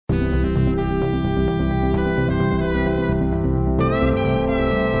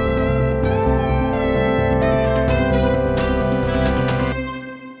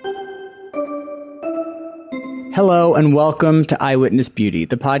Hello and welcome to Eyewitness Beauty,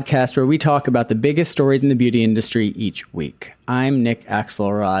 the podcast where we talk about the biggest stories in the beauty industry each week. I'm Nick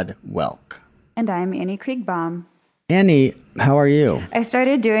Axelrod Welk. And I'm Annie Kriegbaum. Annie, how are you? I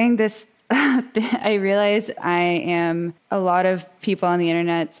started doing this. I realized I am a lot of people on the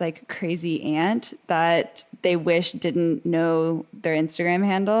internet's like crazy aunt that they wish didn't know their Instagram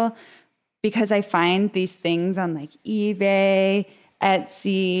handle, because I find these things on like eBay,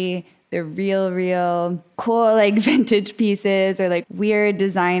 Etsy. They're real cool, like vintage pieces or like weird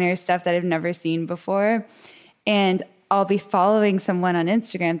designer stuff that I've never seen before. And I'll be following someone on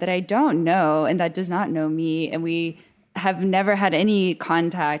Instagram that I don't know and that does not know me. And we have never had any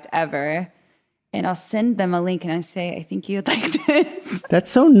contact ever. And I'll send them a link and I say, I think you'd like this. That's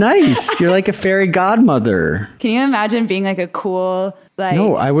so nice. You're like a fairy godmother. Can you imagine being like a cool, like...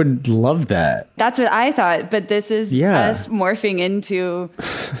 No, I would love that. That's what I thought. But this is us morphing into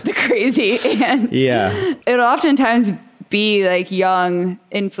the crazy aunt. Yeah. It'll oftentimes be like young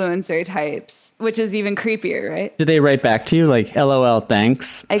influencer types, which is even creepier, right? Do they write back to you like, LOL,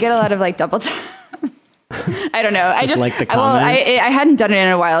 thanks? I get a lot of like double tap. I don't know. I just like the comment. I hadn't done it in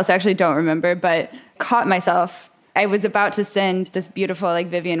a while, so I actually don't remember, but caught myself. I was about to send this beautiful like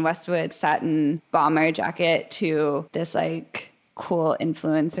Vivienne Westwood satin bomber jacket to this like cool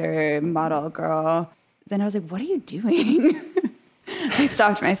influencer model girl. Then I was like, what are you doing? I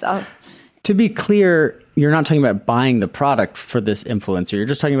stopped myself. To be clear, you're not talking about buying the product for this influencer. You're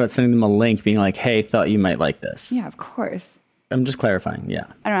just talking about sending them a link being like, hey, thought you might like this. Yeah, of course. I'm just clarifying. Yeah.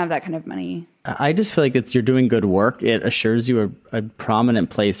 I don't have that kind of money. I just feel like you're doing good work. It assures you a prominent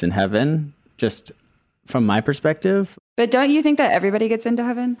place in heaven, just from my perspective. But don't you think that everybody gets into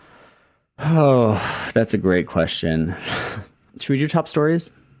heaven? Oh, that's a great question. Should we do top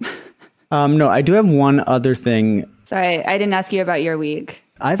stories? No, I do have one other thing. Sorry, I didn't ask you about your week.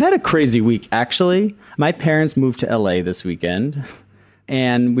 I've had a crazy week, actually. My parents moved to LA this weekend,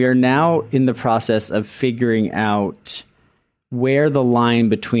 and we are now in the process of figuring out where the line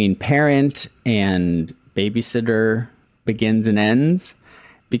between parent and babysitter begins and ends,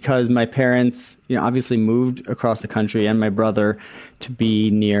 because my parents, obviously moved across the country and my brother to be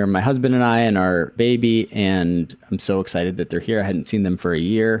near my husband and I and our baby. And I'm so excited that they're here. I hadn't seen them for a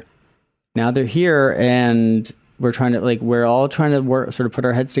year. Now they're here and we're all trying to work, sort of put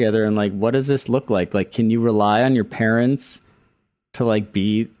our heads together and like, what does this look like? Like, can you rely on your parents to like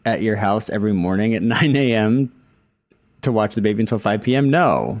be at your house every morning at 9 a.m. to watch the baby until 5 p.m.?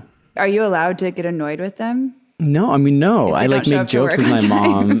 No. Are you allowed to get annoyed with them? No, I mean, no. I like make jokes with my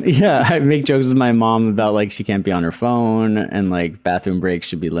mom. Yeah, I make jokes with my mom about like she can't be on her phone and like bathroom breaks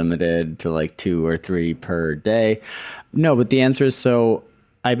should be limited to like 2 or 3 per day. No, but the answer is, so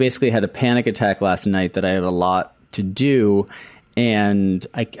I basically had a panic attack last night that I have a lot to do. And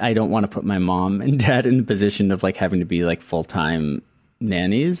I don't want to put my mom and dad in the position of like having to be like full-time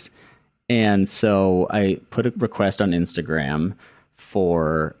nannies. And so I put a request on Instagram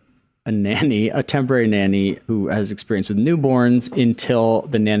for a temporary nanny who has experience with newborns until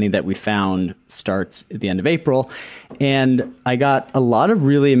the nanny that we found starts at the end of April. And I got a lot of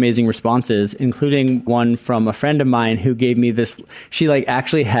really amazing responses, including one from a friend of mine who gave me this. She like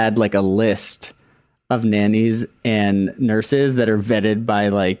actually had like a list of nannies and nurses that are vetted by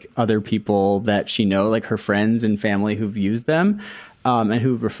like other people that she knows, like her friends and family who've used them. And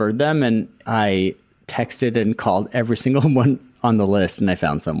who referred them. And I texted and called every single one on the list and I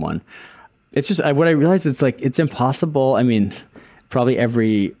found someone. It's just what I realized, it's like, it's impossible. I mean, probably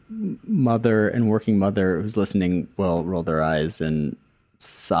every mother and working mother who's listening will roll their eyes and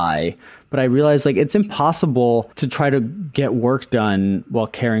sigh. But I realized like it's impossible to try to get work done while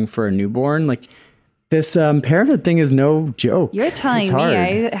caring for a newborn. Like, this parenthood thing is no joke. You're telling me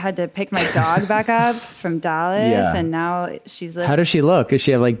I had to pick my dog back up from Dallas, and now she's living. How does she look? Does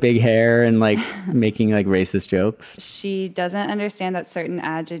she have like big hair and like making like racist jokes? She doesn't understand that certain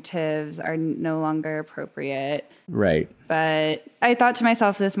adjectives are no longer appropriate. Right. But I thought to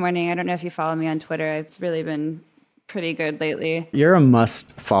myself this morning, I don't know if you follow me on Twitter, I've really been pretty good lately. You're a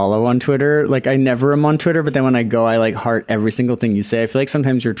must follow on Twitter. Like, I never am on Twitter, but then when I go, I like heart every single thing you say. I feel like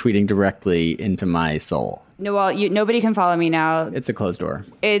sometimes you're tweeting directly into my soul. No, well, nobody can follow me now. It's a closed door.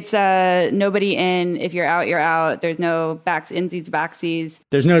 It's nobody in. If you're out, you're out. There's no insies, backsies.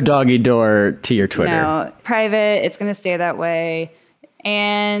 There's no doggy door to your Twitter. No, private. It's going to stay that way.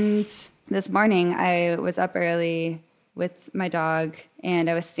 And this morning, I was up early with my dog, and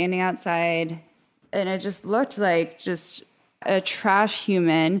I was standing outside. And it just looked like just a trash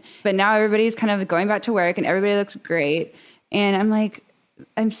human. But now everybody's kind of going back to work and everybody looks great. And I'm like,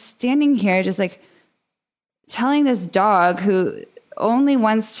 I'm standing here just like telling this dog who only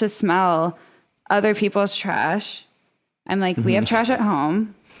wants to smell other people's trash. I'm like, we have trash at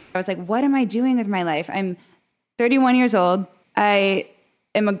home. I was like, what am I doing with my life? I'm 31 years old. I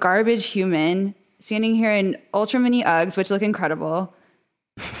am a garbage human standing here in ultra mini Uggs, which look incredible.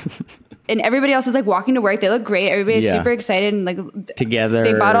 And everybody else is like walking to work. They look great. Everybody's super excited and like together.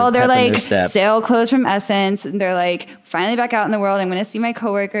 They bought all their like sale clothes from Essence, and they're like finally back out in the world. I'm going to see my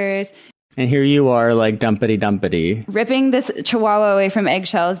coworkers. And here you are, like dumpity, ripping this chihuahua away from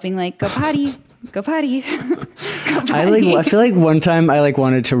eggshells, being like, "Go potty, go potty." Go potty. I feel like one time I like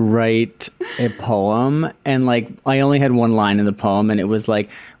wanted to write a poem, and like I only had one line in the poem, and it was like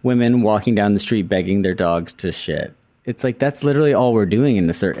women walking down the street begging their dogs to shit. It's like that's literally all we're doing at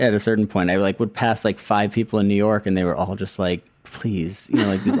a certain point. I like would pass like 5 people in New York, and they were all just like, "Please,"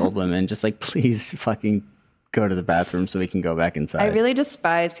 like these old women, just like, "Please, fucking go to the bathroom so we can go back inside." I really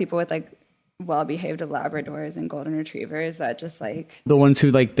despise people with like well-behaved Labradors and golden retrievers that just like the ones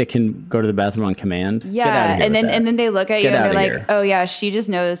who like they can go to the bathroom on command. Yeah, and then they look at you and they're like, "Oh yeah, she just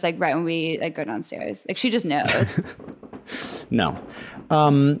knows." Like right when we like go downstairs, like she just knows. No,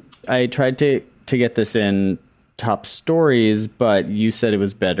 I tried to get this in top stories, but you said it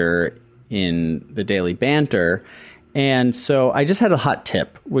was better in the daily banter, and so I just had a hot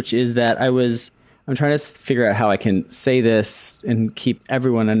tip, which is that I'm trying to figure out how I can say this and keep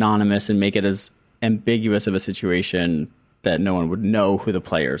everyone anonymous and make it as ambiguous of a situation that no one would know who the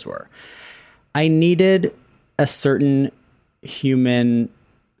players were. I needed a certain human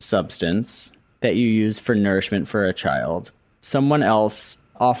substance that you use for nourishment for a child. Someone else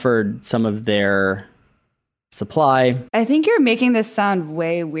offered some of their supply. I think you're making this sound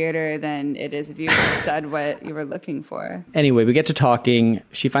way weirder than it is if you said what you were looking for. Anyway, we get to talking.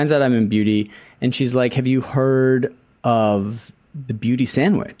 She finds out I'm in beauty, and she's like, "Have you heard of the beauty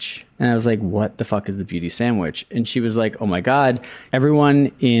sandwich?" And I was like, "What the fuck is the beauty sandwich?" And she was like, "Oh my God,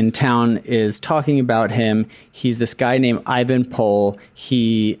 everyone in town is talking about him. He's this guy named Ivan Pole.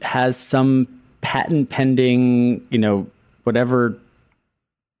 He has some patent pending, whatever,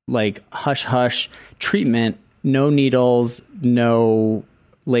 like hush hush treatment, no needles, no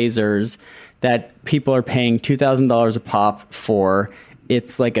lasers, that people are paying $2,000 a pop for.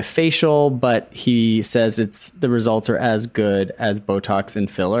 It's like a facial, but he says the results are as good as Botox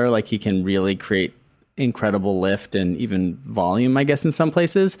and filler. Like he can really create incredible lift and even volume, I guess, in some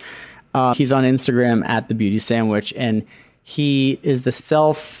places. He's on Instagram at The Beauty Sandwich, and he is the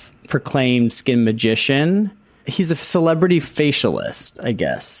self-proclaimed skin magician. He's a celebrity facialist, I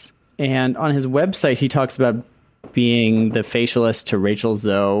guess. And on his website, he talks about being the facialist to Rachel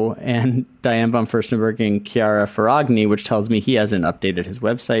Zoe and Diane von Furstenberg and Chiara Ferragni, which tells me he hasn't updated his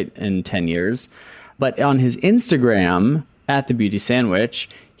website in 10 years. But on his Instagram, at The Beauty Sandwich,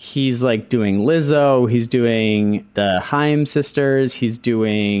 he's like doing Lizzo, he's doing the Haim sisters, he's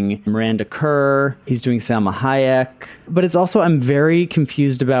doing Miranda Kerr, he's doing Salma Hayek. But it's also, I'm very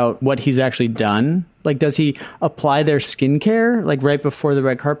confused about what he's actually done. Like, does he apply their skincare like right before the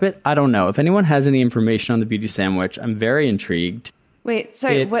red carpet? I don't know. If anyone has any information on The Beauty Sandwich, I'm very intrigued. Wait,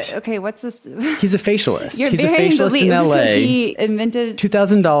 sorry, what's this? He's a facialist. He's a facialist in LA. So he invented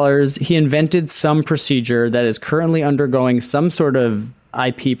 $2,000. He invented some procedure that is currently undergoing some sort of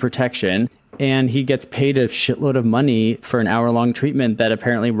IP protection, and he gets paid a shitload of money for an hour-long treatment that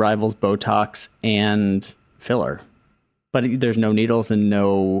apparently rivals Botox and filler. But there's no needles and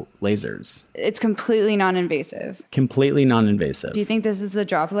no lasers. It's completely non-invasive. Completely non-invasive. Do you think this is a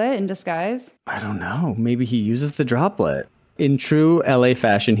droplet in disguise? I don't know. Maybe he uses the droplet. In true LA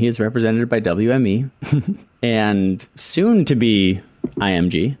fashion, he is represented by WME and soon to be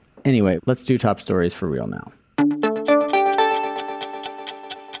IMG. Anyway, let's do top stories for real now.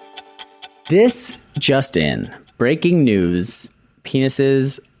 This just in. Breaking news.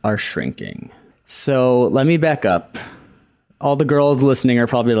 Penises are shrinking. So let me back up. All the girls listening are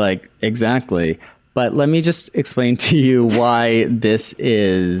probably like, exactly. But let me just explain to you why this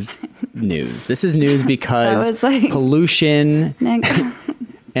is news. This is news because pollution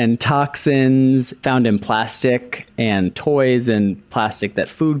and toxins found in plastic and toys and plastic that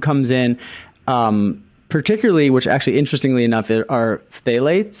food comes in, particularly, which actually interestingly enough are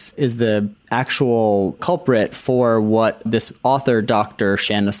phthalates, is the actual culprit for what this author, Dr.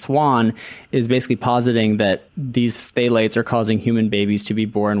 Shanna Swan, is basically positing that these phthalates are causing human babies to be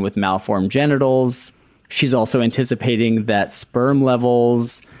born with malformed genitals. She's also anticipating that sperm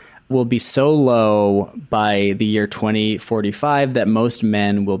levels will be so low by the year 2045 that most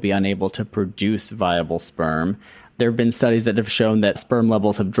men will be unable to produce viable sperm. There have been studies that have shown that sperm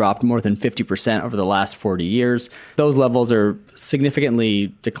levels have dropped more than 50% over the last 40 years. Those levels are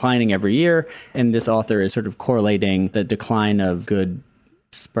significantly declining every year, and this author is sort of correlating the decline of good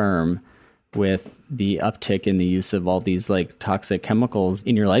sperm with the uptick in the use of all these like toxic chemicals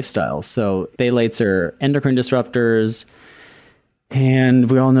in your lifestyle. So phthalates are endocrine disruptors, and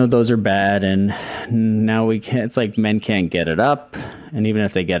we all know those are bad. And now we can't, it's like men can't get it up. And even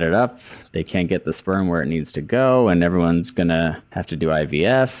if they get it up, they can't get the sperm where it needs to go. And everyone's going to have to do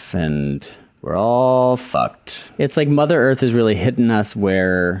IVF, and we're all fucked. It's like Mother Earth is really hitting us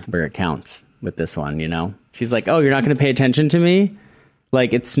where it counts with this one, you know? She's like, oh, you're not going to pay attention to me?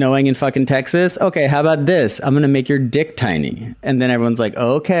 Like, it's snowing in fucking Texas? Okay, how about this? I'm going to make your dick tiny. And then everyone's like,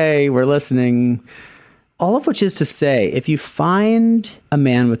 okay, we're listening. All of which is to say, if you find a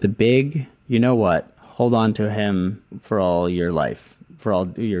man with a big, you know what, hold on to him for all your life, for all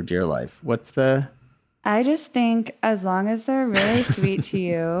your dear life. I just think as long as they're really sweet to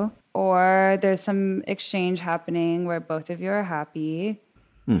you, or there's some exchange happening where both of you are happy,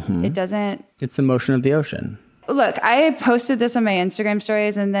 it's the motion of the ocean. Look, I posted this on my Instagram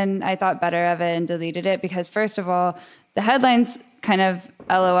stories, and then I thought better of it and deleted it because, first of all, the headline's kind of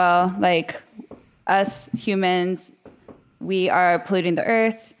LOL, like, us humans, we are polluting the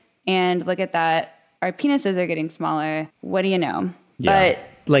earth, and look at that, our penises are getting smaller. What do you know? Yeah. But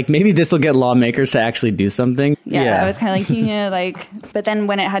like, maybe this will get lawmakers to actually do something. Yeah. I was kind of like, yeah, like, but then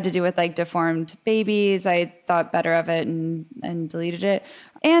when it had to do with like deformed babies, I thought better of it and deleted it.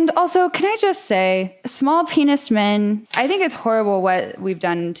 And also, can I just say, small penis men, I think it's horrible what we've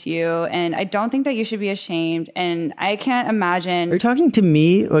done to you. And I don't think that you should be ashamed. And I can't imagine. Are you talking to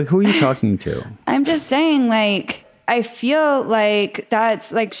me? Like, who are you talking to? I'm just saying, like, I feel like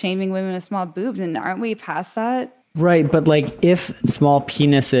that's like shaming women with small boobs. And aren't we past that? Right. But like, if small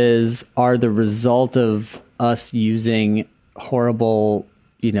penises are the result of us using horrible,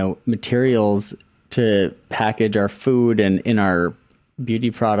 materials to package our food and in our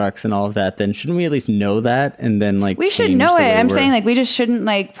beauty products and all of that, then shouldn't we at least know that? And then like, we should know it. I'm saying like, we just shouldn't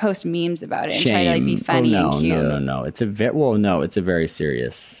like post memes about it and try to like be funny and cute. No. It's a very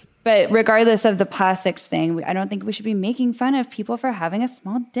serious. But regardless of the plastics thing, I don't think we should be making fun of people for having a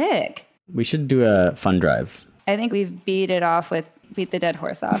small dick. We should do a fun drive. I think we've beat the dead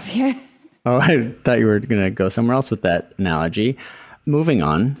horse off here. Oh, I thought you were going to go somewhere else with that analogy. Moving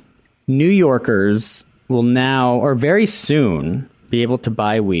on. New Yorkers will now, or very soon, be able to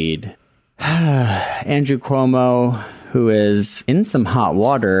buy weed. Andrew Cuomo, who is in some hot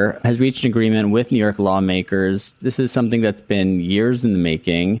water, has reached an agreement with New York lawmakers. This is something that's been years in the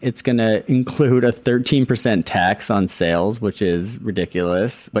making. It's going to include a 13% tax on sales, which is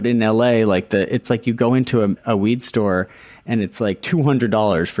ridiculous. But in LA, it's like you go into a weed store and it's like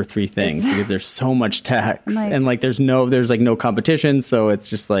 $200 for three things because there's so much tax. And like there's no competition, so it's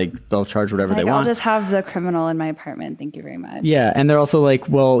just like they'll charge whatever they want. I'll just have the criminal in my apartment. Thank you very much. Yeah, and they're also like,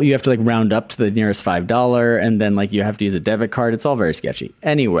 well, you have to like round up to the nearest $5, and then like you have to use a debit card. It's all very sketchy.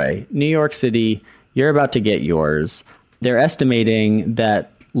 Anyway, New York City, you're about to get yours. They're estimating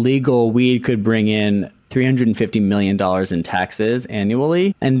that legal weed could bring in $350 million in taxes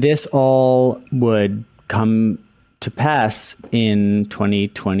annually, and this all would come to pass in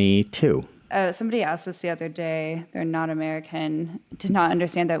 2022. Somebody asked us the other day, they're not American, did not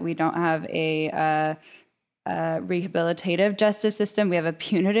understand that we don't have a rehabilitative justice system. We have a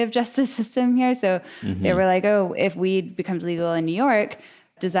punitive justice system here. So they were like, oh, if weed becomes legal in New York,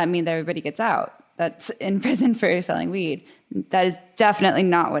 does that mean that everybody gets out that's in prison for selling weed? That is definitely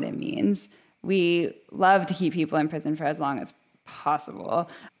not what it means. We love to keep people in prison for as long as possible.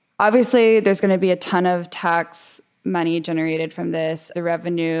 Obviously, there's going to be a ton of tax money generated from this. The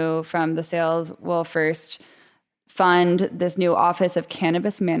revenue from the sales will first fund this new Office of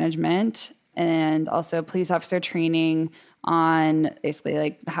Cannabis Management and also police officer training on basically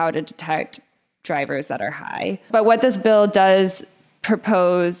like how to detect drivers that are high. But what this bill does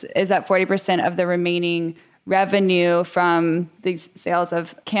propose is that 40% of the remaining revenue from these sales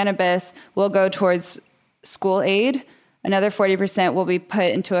of cannabis will go towards school aid. Another 40% will be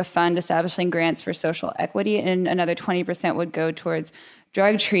put into a fund establishing grants for social equity, and another 20% would go towards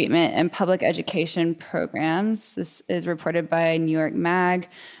drug treatment and public education programs. This is reported by New York Mag.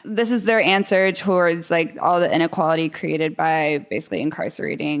 This is their answer towards like all the inequality created by basically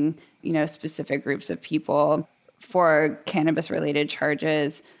incarcerating, specific groups of people for cannabis-related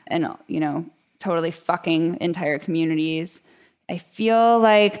charges and, totally fucking entire communities. I feel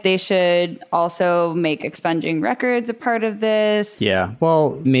like they should also make expunging records a part of this. Yeah.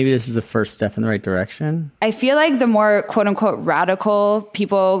 Well, maybe this is the first step in the right direction. I feel like the more quote unquote radical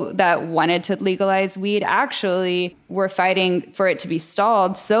people that wanted to legalize weed actually were fighting for it to be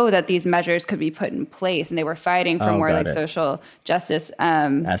stalled so that these measures could be put in place. And they were fighting for more like social justice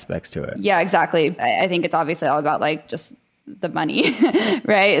aspects to it. Yeah, exactly. I think it's obviously all about like just the money,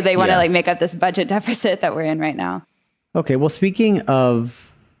 right? They want to like make up this budget deficit that we're in right now. Okay, well, speaking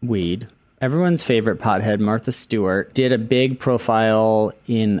of weed, everyone's favorite pothead, Martha Stewart, did a big profile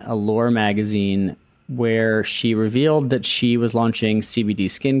in Allure magazine where she revealed that she was launching CBD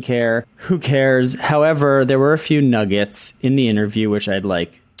skincare. Who cares? However, there were a few nuggets in the interview, which I'd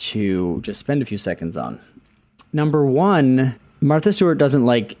like to just spend a few seconds on. Number one, Martha Stewart doesn't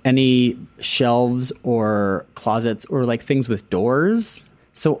like any shelves or closets or like things with doors.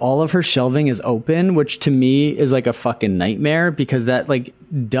 So all of her shelving is open, which to me is like a fucking nightmare because that like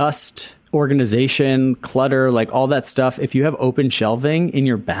dust, organization, clutter, like all that stuff. If you have open shelving in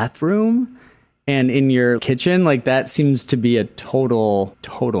your bathroom and in your kitchen, like that seems to be a total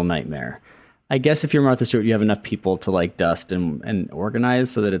nightmare. I guess if you're Martha Stewart, you have enough people to like dust and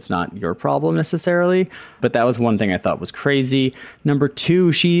organize so that it's not your problem necessarily. But that was one thing I thought was crazy. Number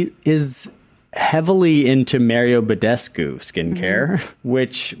two, she is heavily into Mario Badescu skincare,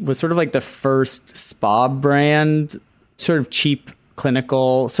 which was sort of like the first spa brand, sort of cheap,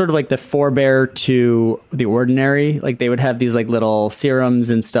 clinical, sort of like the forebear to The Ordinary. Like they would have these like little serums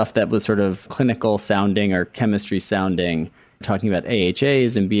and stuff that was sort of clinical sounding or chemistry sounding, talking about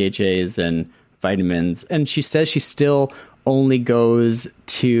AHAs and BHAs and vitamins. And she says she still only goes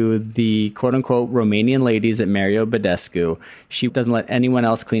to the quote unquote Romanian ladies at Mario Badescu. She doesn't let anyone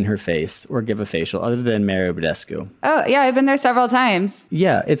else clean her face or give a facial other than Mario Badescu. Oh, yeah. I've been there several times.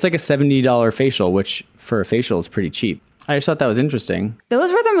 Yeah. It's like a $70 facial, which for a facial is pretty cheap. I just thought that was interesting.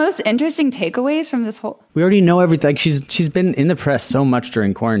 Those were the most interesting takeaways from this whole... We already know everything. Like she's been in the press so much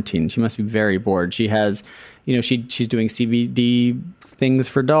during quarantine. She must be very bored. She has, she's doing CBD things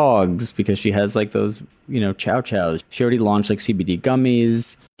for dogs because she has like those, chow chows. She already launched like CBD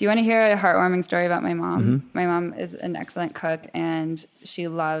gummies. Do you want to hear a heartwarming story about my mom? Mm-hmm. My mom is an excellent cook and she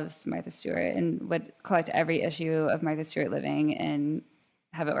loves Martha Stewart and would collect every issue of Martha Stewart Living and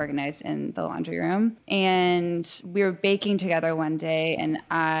have it organized in the laundry room. And we were baking together one day and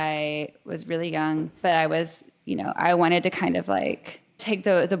I was really young, but I was, I wanted to kind of like take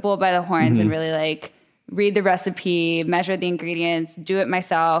the bull by the horns and really like read the recipe, measure the ingredients, do it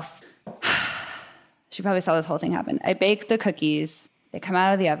myself. Should probably saw this whole thing happen. I baked the cookies. They come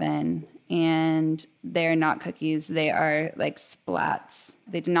out of the oven and they're not cookies. They are like splats.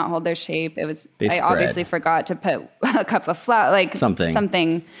 They did not hold their shape. I obviously forgot to put a cup of flour, like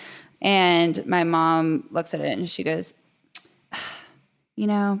something. And my mom looks at it and she goes,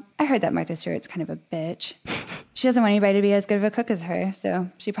 I heard that Martha Stewart's kind of a bitch. She doesn't want anybody to be as good of a cook as her. So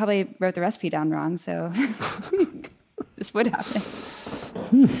she probably wrote the recipe down wrong. So this would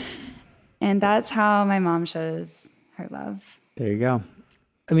happen. And that's how my mom shows her love. There you go.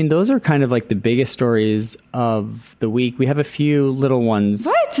 I mean, those are kind of like the biggest stories of the week. We have a few little ones.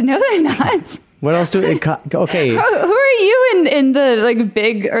 What? No, they're not. What else do we... Okay. Who are you in the like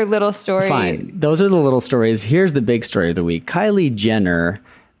big or little story? Fine. Those are the little stories. Here's the big story of the week. Kylie Jenner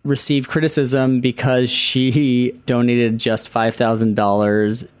received criticism because she donated just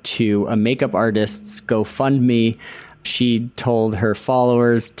 $5,000 to a makeup artist's GoFundMe. She told her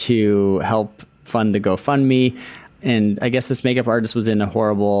followers to help fund the GoFundMe. And I guess this makeup artist was in a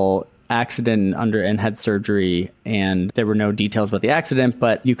horrible accident and had surgery. And there were no details about the accident,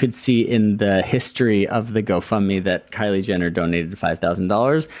 but you could see in the history of the GoFundMe that Kylie Jenner donated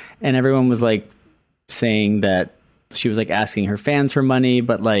 $5,000. And everyone was like saying that she was like asking her fans for money,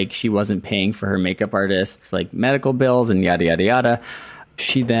 but like she wasn't paying for her makeup artists, like medical bills and yada, yada, yada.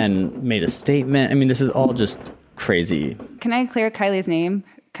 She then made a statement. I mean, this is all just crazy. Can I clear Kylie's name?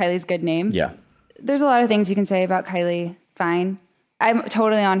 Kylie's good name? Yeah. There's a lot of things you can say about Kylie. Fine. I'm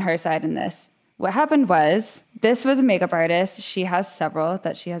totally on her side in this. What happened was, this was a makeup artist. She has several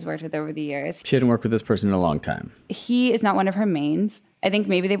that she has worked with over the years. She hadn't worked with this person in a long time. He is not one of her mains. I think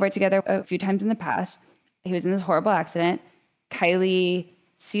maybe they've worked together a few times in the past. He was in this horrible accident. Kylie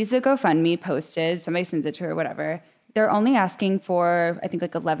sees the GoFundMe posted. Somebody sends it to her, whatever. They're only asking for, I think,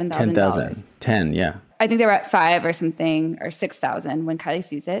 like $11,000. 10,000. 10, yeah. I think they were at 5 or something, or 6,000 when Kylie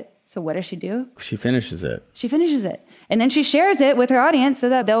sees it. So what does she do? She finishes it. And then she shares it with her audience so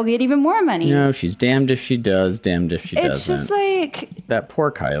that they'll get even more money. No, she's damned if she does, damned if she doesn't. It's just like... That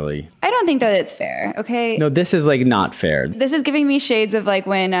poor Kylie. I don't think that it's fair, okay? No, this is like not fair. This is giving me shades of like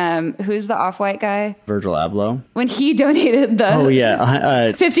when, who's the Off-White guy? Virgil Abloh. When he donated the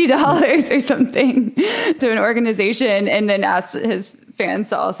 $50 or something to an organization and then asked his fans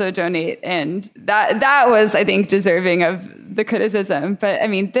to also donate. And that was, I think, deserving of the criticism. But I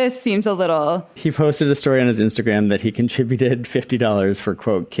mean, this seems a little... He posted a story on his Instagram that he contributed $50 for,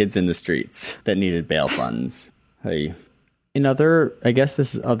 quote, kids in the streets that needed bail funds. Hey. In other, I guess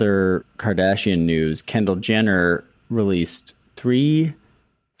this is other Kardashian news, Kendall Jenner released 3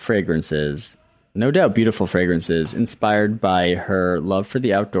 fragrances, no doubt beautiful fragrances, inspired by her love for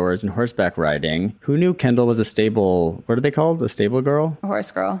the outdoors and horseback riding. Who knew Kendall was what are they called? A stable girl? A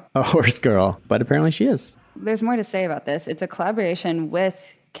horse girl. A horse girl. But apparently she is. There's more to say about this. It's a collaboration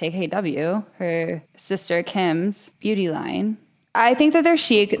with KKW, her sister Kim's beauty line. I think that they're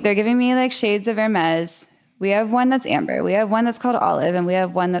chic. They're giving me like shades of Hermes. We have one that's amber. We have one that's called olive, and we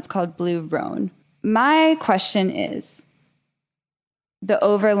have one that's called blue Rhone. My question is the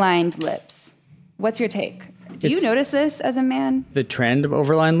overlined lips. What's your take? Do you notice this as a man? The trend of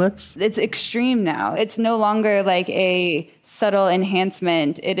overlined lips? It's extreme now. It's no longer like a subtle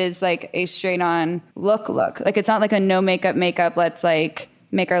enhancement. It is like a straight on look. Like it's not like a no makeup, let's like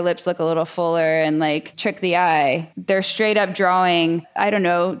make our lips look a little fuller and like trick the eye. They're straight up drawing, I don't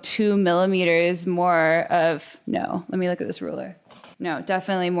know, 2 millimeters more of, no, let me look at this ruler. No,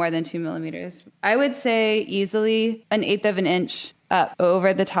 definitely more than 2 millimeters. I would say easily 1/8 of an inch up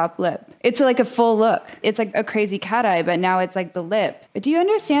over the top lip. It's like a full look. It's like a crazy cat eye, but now it's like the lip. But do you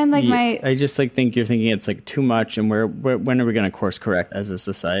understand like I just like think you're thinking it's like too much, and when are we going to course correct as a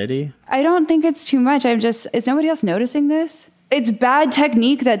society? I don't think it's too much. Is nobody else noticing this? It's bad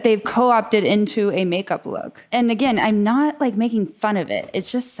technique that they've co-opted into a makeup look. And again, I'm not like making fun of it.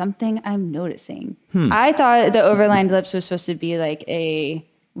 It's just something I'm noticing. I thought the overlined lips was supposed to be like a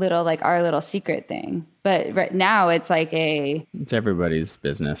little, like our little secret thing. But right now it's like it's everybody's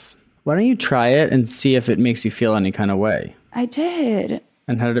business. Why don't you try it and see if it makes you feel any kind of way? I did.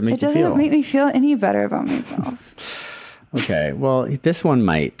 And how did it make you feel? It doesn't make me feel any better about myself. Okay, well, this one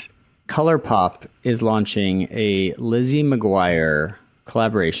might. ColourPop is launching a Lizzie McGuire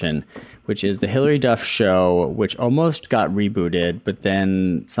collaboration, which is the Hilary Duff show, which almost got rebooted, but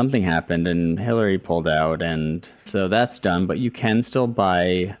then something happened and Hilary pulled out, and so that's done. But you can still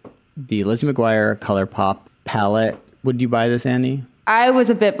buy the Lizzie McGuire ColourPop palette. Would you buy this, Annie? I was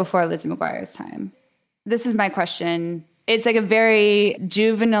a bit before Lizzie McGuire's time. This is my question. It's like a very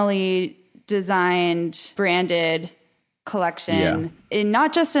juvenilely designed, branded collection, and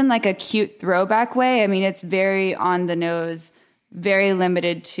not just in like a cute throwback way. I mean, it's very on the nose, very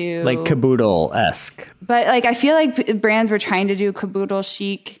limited to like caboodle-esque. But like, I feel like brands were trying to do caboodle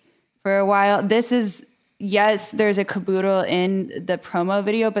chic for a while. This is, yes, there's a caboodle in the promo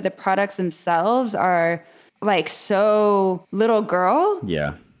video, but the products themselves are like so little girl.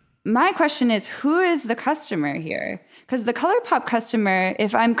 Yeah. My question is, who is the customer here? Because the ColourPop customer,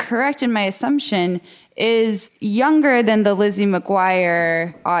 if I'm correct in my assumption, is younger than the Lizzie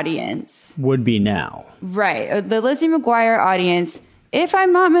McGuire audience. Would be now. Right. The Lizzie McGuire audience, if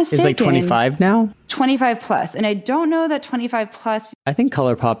I'm not mistaken, is like 25 now? 25 plus. And I don't know that 25 plus. I think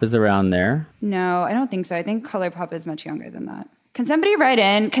ColourPop is around there. No, I don't think so. I think ColourPop is much younger than that. Can somebody write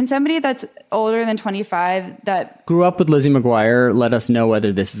in? Can somebody that's older than 25 that grew up with Lizzie McGuire let us know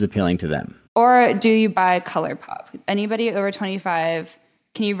whether this is appealing to them? Or do you buy ColourPop? Anybody over 25,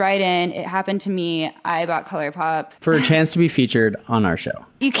 can you write in? It happened to me. I bought ColourPop. For a chance to be featured on our show.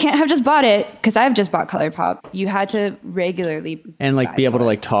 You can't have just bought it, because I've just bought ColourPop. You had to regularly and like be able to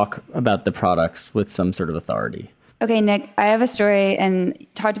like talk about the products with some sort of authority. Okay, Nick, I have a story and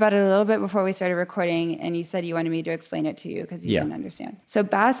talked about it a little bit before we started recording, and you said you wanted me to explain it to you because you didn't understand. So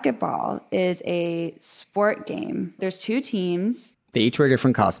basketball is a sport game. There's 2 teams. They each wear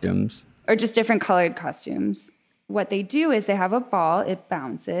different costumes. Or just different colored costumes. What they do is they have a ball. It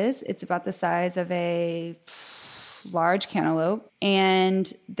bounces. It's about the size of a large cantaloupe.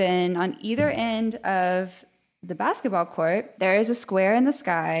 And then on either end of the basketball court, there is a square in the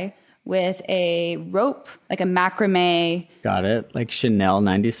sky with a rope, like a macrame. Got it. Like Chanel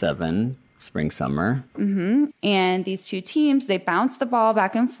 97, spring, summer. Mm-hmm. And these 2 teams, they bounce the ball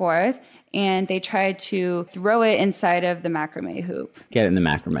back and forth, and they try to throw it inside of the macrame hoop. Get it in the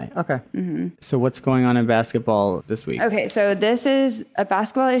macrame. Okay. Mm-hmm. So what's going on in basketball this week? Okay, so this is a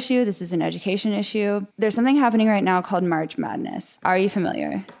basketball issue. This is an education issue. There's something happening right now called March Madness. Are you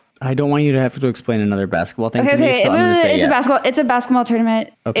familiar? I don't want you to have to explain another basketball thing to me, so I'm going to say yes. It's a basketball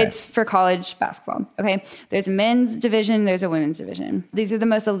tournament. Okay. It's for college basketball. Okay. There's a men's division. There's a women's division. These are the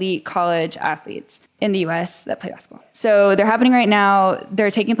most elite college athletes in the U.S. that play basketball. So they're happening right now. They're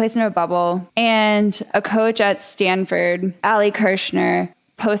taking place in a bubble. And a coach at Stanford, Allie Kirshner,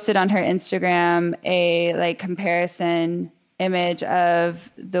 posted on her Instagram a like comparison image of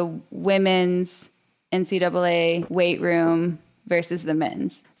the women's NCAA weight room versus the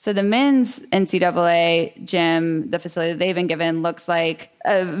men's. So the men's NCAA gym, the facility that they've been given, looks like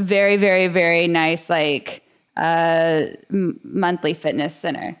a very, very, very nice, like monthly fitness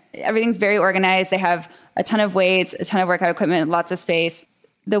center. Everything's very organized. They have a ton of weights, a ton of workout equipment, lots of space.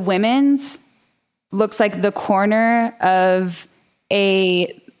 The women's looks like the corner of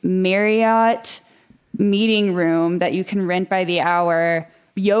a Marriott meeting room that you can rent by the hour,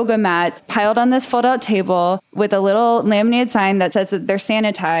 yoga mats piled on this fold-out table with a little laminated sign that says that they're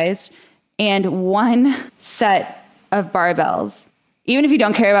sanitized, and one set of barbells. Even if you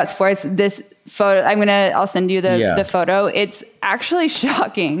don't care about sports, this photo, I'll send you the photo. It's actually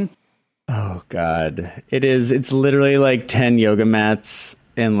shocking. Oh God. It is. It's literally like 10 yoga mats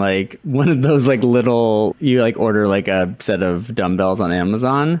and like one of those like little, you like order like a set of dumbbells on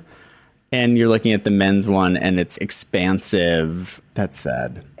Amazon and you're looking at the men's one and it's expansive. That's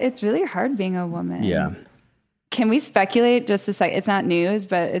sad. It's really hard being a woman. Yeah. Can we speculate just a sec? It's not news,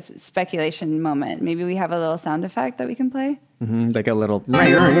 but it's a speculation moment. Maybe we have a little sound effect that we can play. Like a little.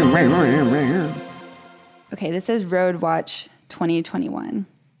 Okay, this is Road Watch 2021.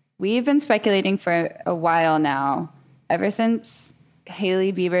 We've been speculating for a while now, ever since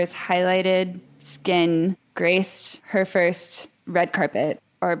Hailey Bieber's highlighted skin graced her first red carpet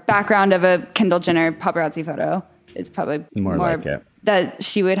or background of a Kendall Jenner paparazzi photo. It's probably more like it. That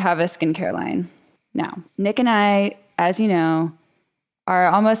she would have a skincare line. Now, Nick and I, as you know, are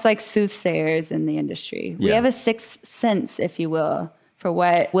almost like soothsayers in the industry. Yeah. We have a sixth sense, if you will, for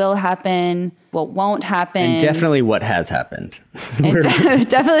what will happen, what won't happen. And definitely what has happened.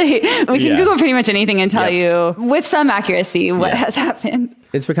 Definitely. We can Google pretty much anything and tell you with some accuracy what has happened.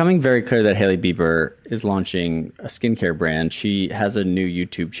 It's becoming very clear that Hailey Bieber is launching a skincare brand. She has a new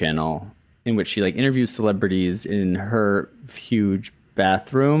YouTube channel in which she like interviews celebrities in her huge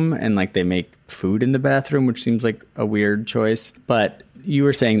bathroom and like they make food in the bathroom, which seems like a weird choice. But you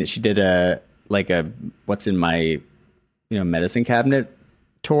were saying that she did a what's in my medicine cabinet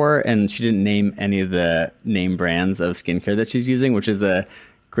tour, and she didn't name any of the name brands of skincare that she's using, which is a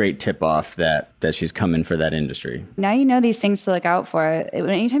great tip off that she's coming for that industry. Now you know these things to look out for.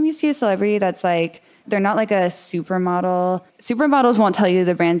 Anytime you see a celebrity that's like, they're not like a supermodel. Supermodels won't tell you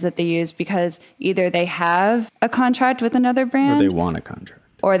the brands that they use because either they have a contract with another brand. Or they want a contract.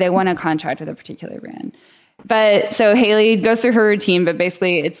 Or they want a contract with a particular brand. But so Hailey goes through her routine, but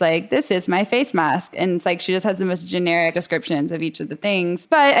basically it's like, this is my face mask. And it's like, she just has the most generic descriptions of each of the things.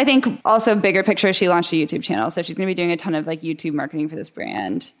 But I think also bigger picture, she launched a YouTube channel. So she's going to be doing a ton of like YouTube marketing for this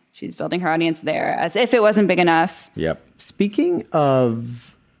brand. She's building her audience there as if it wasn't big enough. Yep. Speaking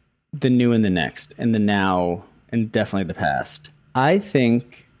of the new and the next and the now and definitely the past, I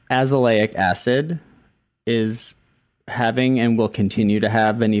think azelaic acid is having and will continue to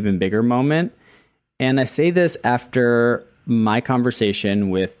have an even bigger moment. And I say this after my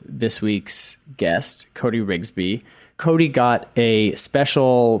conversation with this week's guest, Cody Rigsby. Cody got a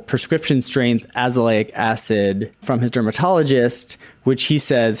special prescription strength azelaic acid from his dermatologist, which he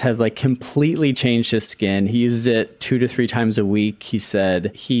says has like completely changed his skin. He uses it 2 to 3 times a week. He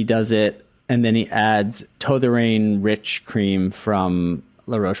said he does it and then he adds Toderain Rich Cream from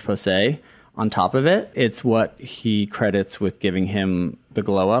La Roche-Posay on top of it. It's what he credits with giving him the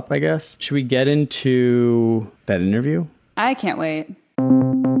glow up, I guess. Should we get into that interview? I can't wait.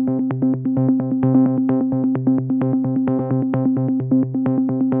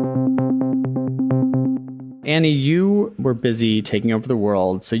 Annie, you were busy taking over the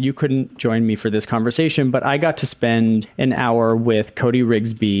world, so you couldn't join me for this conversation, but I got to spend an hour with Cody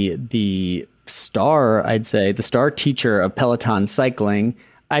Rigsby, the star, I'd say, the star teacher of Peloton cycling.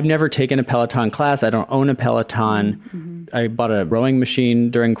 I've never taken a Peloton class. I don't own a Peloton. Mm-hmm. I bought a rowing machine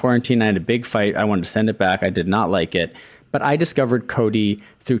during quarantine. I had a big fight. I wanted to send it back. I did not like it. But I discovered Cody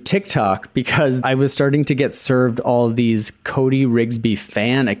through TikTok because I was starting to get served all of these Cody Rigsby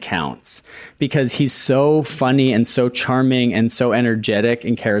fan accounts because he's so funny and so charming and so energetic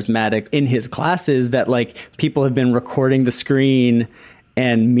and charismatic in his classes that like people have been recording the screen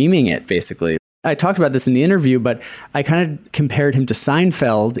and memeing it basically. I talked about this in the interview, but I kind of compared him to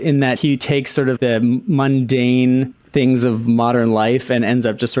Seinfeld in that he takes sort of the mundane things of modern life and ends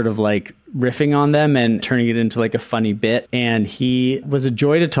up just sort of like riffing on them and turning it into like a funny bit. And he was a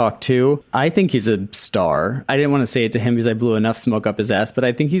joy to talk to. I think he's a star. I didn't want to say it to him because I blew enough smoke up his ass, but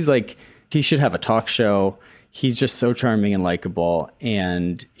I think he's like, he should have a talk show. He's just so charming and likable.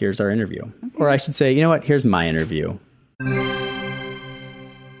 And here's our interview. Okay. Or I should say, you know what? Here's my interview.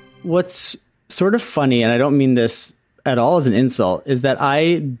 What's sort of funny, and I don't mean this at all as an insult, is that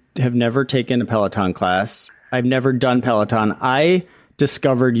I have never taken a Peloton class. I've never done Peloton. I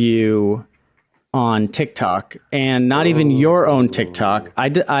discovered you on TikTok, and not even your own TikTok.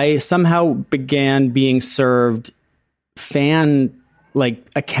 I somehow began being served fan like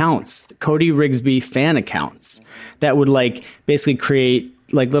accounts, Cody Rigsby fan accounts that would like basically create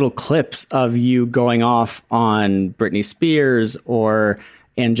like little clips of you going off on Britney Spears or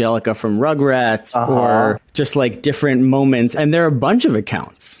Angelica from Rugrats or just like different moments. And there are a bunch of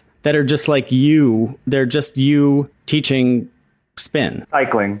accounts that are just like you. They're just you teaching spin.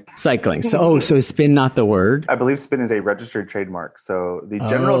 Cycling. So is spin not the word? I believe spin is a registered trademark. So the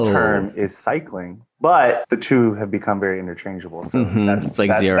general term is cycling, but the two have become very interchangeable. So it's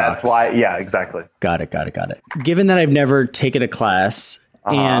like Xerox. That's why. Yeah, exactly. Got it. Given that I've never taken a class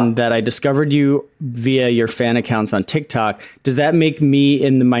and that I discovered you via your fan accounts on TikTok, does that make me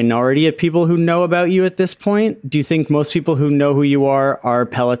in the minority of people who know about you at this point? Do you think most people who know who you are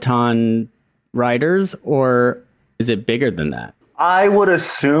Peloton riders, or is it bigger than that? I would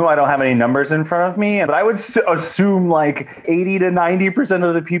assume, I don't have any numbers in front of me, but I would assume like 80 to 90%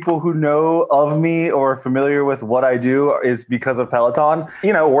 of the people who know of me or are familiar with what I do is because of Peloton.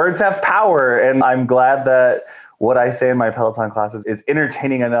 You know, words have power, and I'm glad that what I say in my Peloton classes is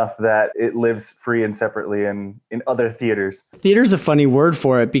entertaining enough that it lives free and separately in other theaters. Theater's a funny word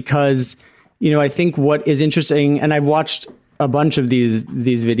for it because, you know, I think what is interesting, and I've watched a bunch of these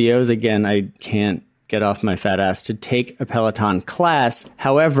videos. Again, I can't get off my fat ass to take a Peloton class.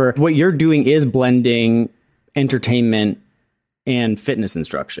 However, what you're doing is blending entertainment and fitness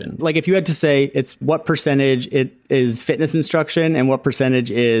instruction. Like if you had to say it's what percentage it is fitness instruction and what percentage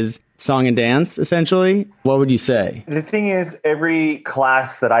is song and dance, essentially, what would you say? The thing is, every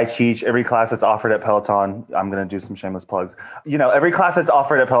class that I teach, every class that's offered at Peloton, I'm going to do some shameless plugs. You know, every class that's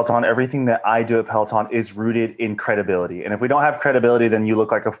offered at Peloton, everything that I do at Peloton is rooted in credibility. And if we don't have credibility, then you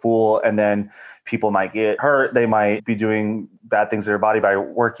look like a fool, and then people might get hurt. They might be doing bad things to their body by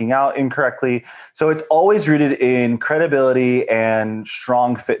working out incorrectly. So it's always rooted in credibility and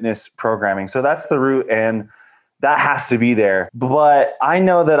strong fitness programming. So that's the root, and that has to be there. But I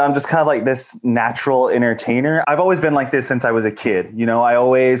know that I'm just kind of like this natural entertainer. I've always been like this since I was a kid. You know, I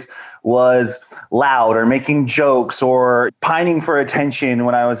always was loud or making jokes or pining for attention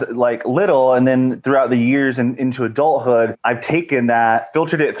when I was like little. And then throughout the years and into adulthood, I've taken that,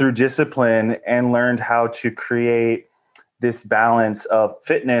 filtered it through discipline, and learned how to create this balance of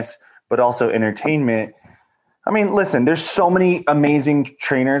fitness, but also entertainment. I mean, listen, there's so many amazing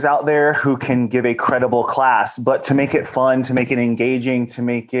trainers out there who can give a credible class, but to make it fun, to make it engaging, to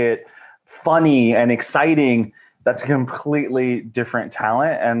make it funny and exciting, that's a completely different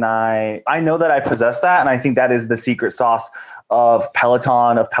talent. And I know that I possess that. And I think that is the secret sauce of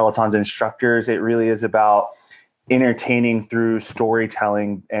Peloton, of Peloton's instructors. It really is about entertaining through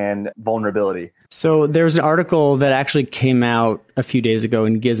storytelling and vulnerability. So there was an article that actually came out a few days ago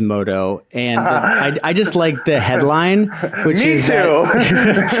in Gizmodo, and I just like the headline, which Me is too.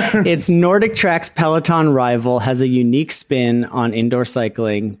 It's Nordic Track's Peloton rival has a unique spin on indoor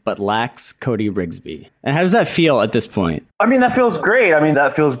cycling, but lacks Cody Rigsby. And how does that feel at this point? I mean, that feels great.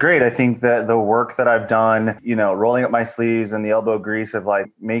 I think that the work that I've done, you know, rolling up my sleeves and the elbow grease of like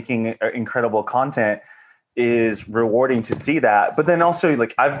making incredible content is rewarding to see that. But then also,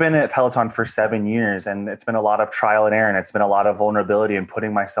 like, I've been at Peloton for 7 years, and it's been a lot of trial and error, and it's been a lot of vulnerability and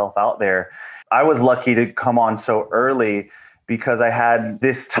putting myself out there. I was lucky to come on so early because I had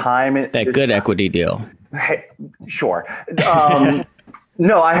this time. Good equity deal. Hey, sure.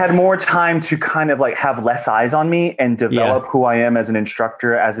 No, I had more time to kind of like have less eyes on me and develop who I am as an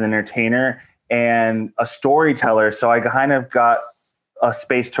instructor, as an entertainer, and a storyteller. So I kind of got a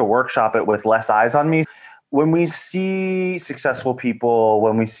space to workshop it with less eyes on me. When we see successful people,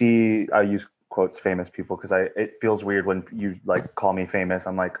 when we see, I use quotes, famous people, because it feels weird when you like call me famous.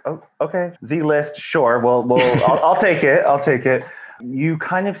 I'm like, oh, okay, Z-list, sure. Well, I'll take it. I'll take it. You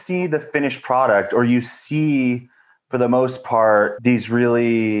kind of see the finished product, or you see, for the most part, these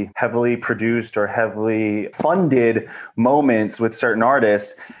really heavily produced or heavily funded moments with certain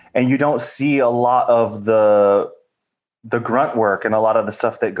artists, and you don't see a lot of the grunt work and a lot of the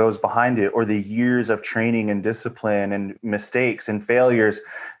stuff that goes behind it, or the years of training and discipline and mistakes and failures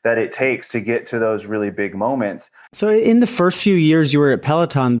that it takes to get to those really big moments. So in the first few years you were at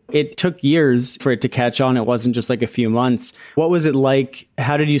Peloton, it took years for it to catch on. It wasn't just like a few months. What was it like?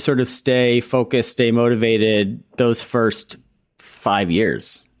 How did you sort of stay focused, stay motivated those first 5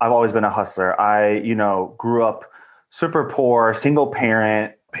 years? I've always been a hustler. I, grew up super poor, single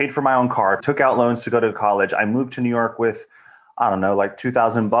parent, paid for my own car, took out loans to go to college. I moved to New York with, I don't know, like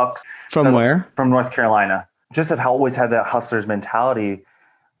 $2,000. From where? From North Carolina. Just have always had that hustler's mentality.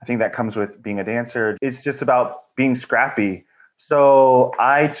 I think that comes with being a dancer. It's just about being scrappy. So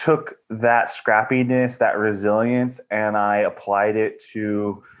I took that scrappiness, that resilience, and I applied it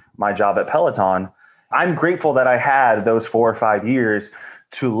to my job at Peloton. I'm grateful that I had those 4 or 5 years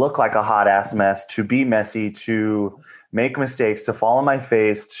to look like a hot ass mess, to be messy, to make mistakes, to fall on my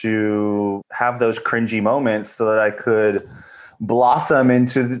face, to have those cringy moments so that I could blossom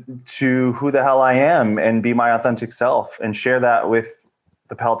to who the hell I am and be my authentic self and share that with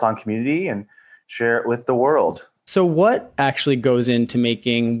the Peloton community and share it with the world. So what actually goes into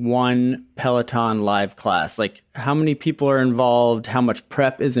making one Peloton live class? Like, how many people are involved? How much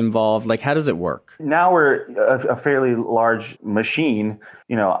prep is involved? Like, how does it work? Now we're a fairly large machine.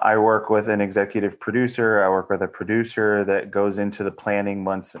 You know, I work with an executive producer. I work with a producer that goes into the planning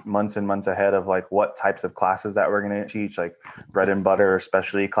months and months ahead of like what types of classes that we're going to teach, like bread and butter or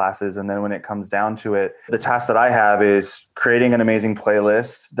specialty classes. And then when it comes down to it, the task that I have is creating an amazing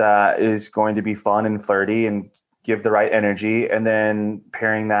playlist that is going to be fun and flirty and give the right energy, and then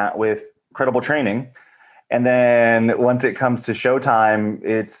pairing that with credible training. And then once it comes to showtime,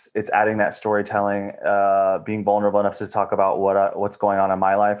 it's adding that storytelling, being vulnerable enough to talk about what's going on in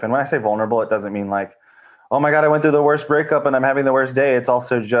my life. And when I say vulnerable, it doesn't mean like, oh my God, I went through the worst breakup and I'm having the worst day. It's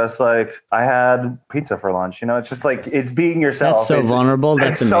also just like, I had pizza for lunch. You know, it's just like, it's being yourself. That's so vulnerable.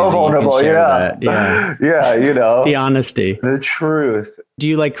 That's amazing. So vulnerable. Yeah. Yeah. You know, the honesty, the truth. Do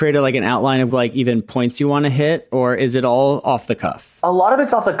you like create an outline of like even points you want to hit, or is it all off the cuff? A lot of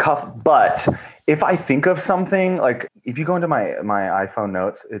it's off the cuff, but if I think of something, like if you go into my iPhone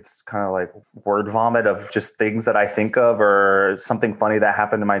notes, it's kind of like word vomit of just things that I think of or something funny that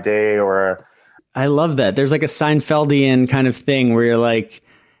happened in my day. Or I love that. There's like a Seinfeldian kind of thing where you're like,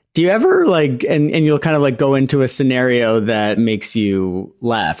 do you ever like, and you'll kind of like go into a scenario that makes you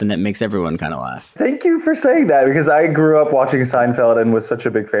laugh and that makes everyone kind of laugh. Thank you for saying that, because I grew up watching Seinfeld and was such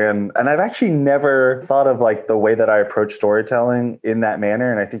a big fan. And I've actually never thought of like the way that I approach storytelling in that manner.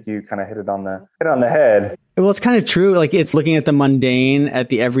 And I think you kind of hit it on the head. Well, it's kind of true. Like it's looking at the mundane, at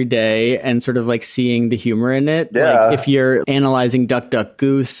the everyday, and sort of like seeing the humor in it. Yeah. Like if you're analyzing Duck, Duck,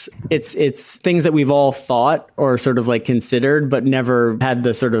 Goose, it's things that we've all thought or sort of like considered, but never had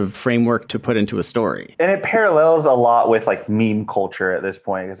the sort of framework to put into a story. And it parallels a lot with like meme culture at this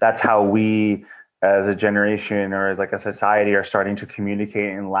point, because that's how we as a generation or as like a society are starting to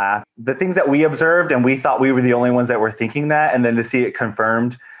communicate and laugh. The things that we observed and we thought we were the only ones that were thinking that, and then to see it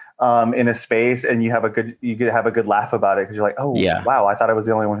confirmed in a space, and you could have a good laugh about it because you're like, oh, yeah. Wow, I thought I was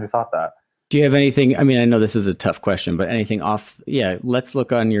the only one who thought that. Do you have anything? I mean, I know this is a tough question, but anything off? Yeah, let's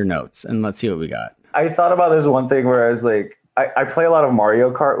look on your notes and let's see what we got. I thought about this one thing where I was like, I play a lot of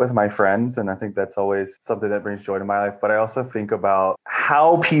Mario Kart with my friends, and I think that's always something that brings joy to my life. But I also think about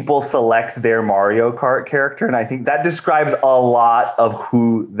how people select their Mario Kart character, and I think that describes a lot of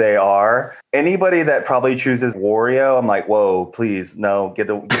who they are. Anybody that probably chooses Wario, I'm like, whoa, please, no, get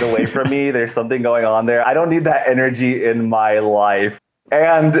away from me. There's something going on there. I don't need that energy in my life.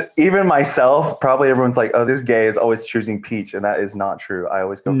 And even myself, probably everyone's like, oh, this gay is always choosing Peach. And that is not true. I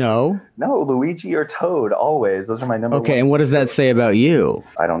always go, no, Luigi or Toad, always. Those are my number one. Okay, and what does that say about you?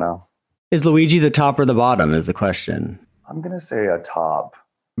 I don't know. Is Luigi the top or the bottom is the question. I'm going to say a top.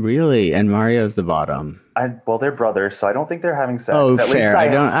 Really? And Mario's the bottom? Well, they're brothers, so I don't think they're having sex. Oh, at fair.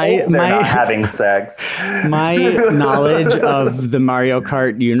 They're not having sex. My knowledge of the Mario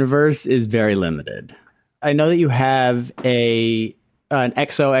Kart universe is very limited. I know that you have an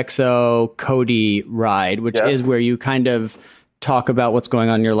XOXO Cody ride, which is where you kind of talk about what's going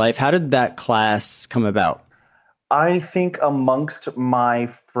on in your life. How did that class come about? I think amongst my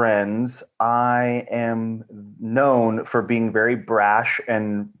friends, I am known for being very brash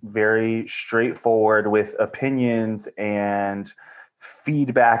and very straightforward with opinions and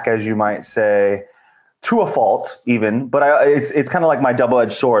feedback, as you might say, to a fault even. But it's kind of like my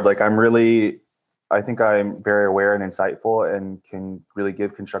double-edged sword. Like I think I'm very aware and insightful and can really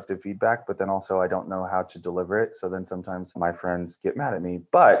give constructive feedback, but then also I don't know how to deliver it. So then sometimes my friends get mad at me,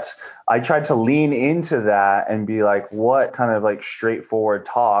 but I tried to lean into that and be like, what kind of like straightforward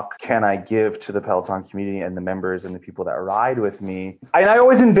talk can I give to the Peloton community and the members and the people that ride with me? And I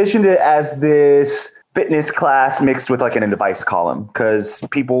always envisioned it as this fitness class mixed with like an advice column, because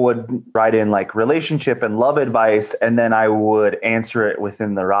people would write in like relationship and love advice, and then I would answer it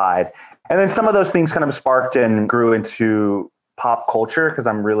within the ride. And then some of those things kind of sparked and grew into pop culture, because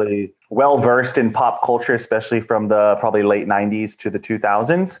I'm really well versed in pop culture, especially from the probably late 90s to the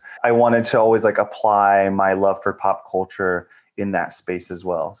 2000s. I wanted to always like apply my love for pop culture in that space as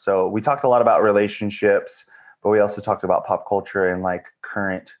well. So we talked a lot about relationships, but we also talked about pop culture and like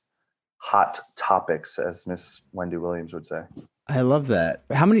current hot topics, as Miss Wendy Williams would say. I love that.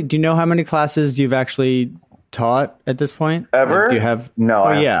 Do you know how many classes you've actually taught at this point? Ever? Do you have? No,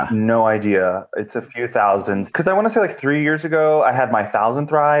 I have no idea. It's a few thousand. Because I want to say like 3 years ago, I had my 1,000th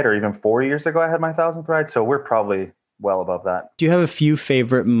ride, or even 4 years ago, I had my 1,000th ride. So we're probably well above that. Do you have a few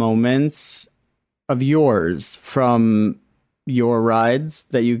favorite moments of yours from your rides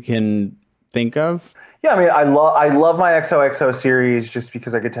that you can think of? Yeah, I mean, I love my XOXO series just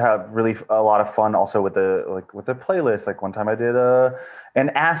because I get to have really a lot of fun also with the playlist. Like one time I did an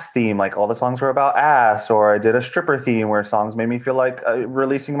ass theme, like all the songs were about ass, or I did a stripper theme where songs made me feel like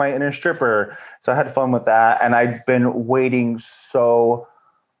releasing my inner stripper. So I had fun with that, and I'd been waiting so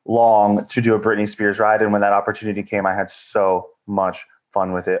long to do a Britney Spears ride, and when that opportunity came, I had so much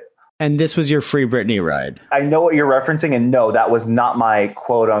fun with it. And this was your free Britney ride. I know what you're referencing, and no, that was not my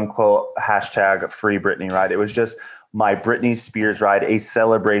quote unquote hashtag free Britney ride. It was just my Britney Spears ride, a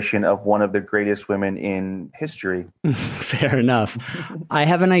celebration of one of the greatest women in history. Fair enough. I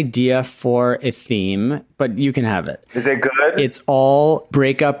have an idea for a theme, but you can have it. Is it good? It's all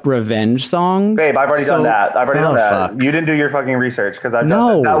breakup revenge songs. Babe, I've already done that. Fuck. You didn't do your fucking research because I've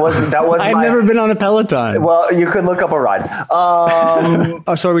done that was I've never been on a Peloton. Well, you could look up a ride.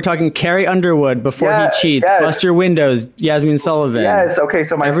 So are we talking Carrie Underwood, Before He Cheats, yes. Bust Your Windows, Yasmin Sullivan? Yes. Okay.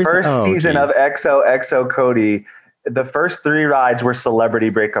 So my first season of XOXO Cody, the first 3 rides were celebrity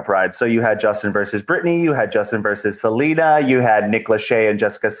breakup rides. So you had Justin versus Britney, you had Justin versus Selena, you had Nick Lachey and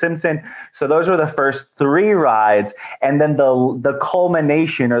Jessica Simpson. So those were the first 3 rides. And then the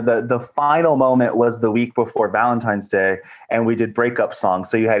culmination or the final moment was the week before Valentine's Day. And we did breakup songs.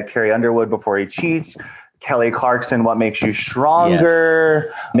 So you had Carrie Underwood, Before He Cheats, Kelly Clarkson, What Makes You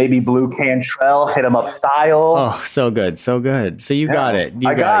Stronger, maybe Blue Cantrell, Hit 'Em Up Style. Oh, so good. So good. So you got it.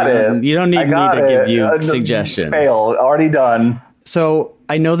 I got it. You don't need me to give you suggestions. Fail. Already done. So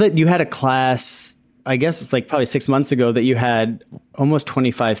I know that you had a class, I guess like probably 6 months ago, that you had almost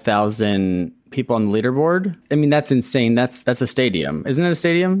 25,000 people on the leaderboard. I mean, that's insane. That's a stadium. Isn't it a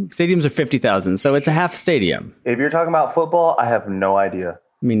stadium? Stadiums are 50,000. So it's a half stadium. If you're talking about football, I have no idea.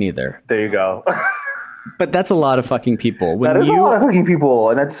 Me neither. There you go. But that's a lot of fucking people. That is a lot of fucking people,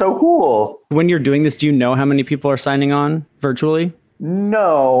 and that's so cool. When you're doing this, do you know how many people are signing on virtually?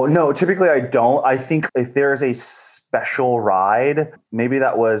 No. Typically, I don't. I think if there's a special ride, maybe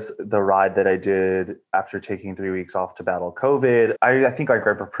that was the ride that I did after taking 3 weeks off to battle COVID. I think our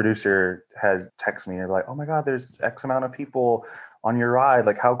producer had texted me and like, "Oh my God, there's X amount of people on your ride.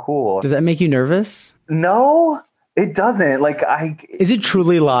 Like, how cool." Does that make you nervous? No. It doesn't. Is it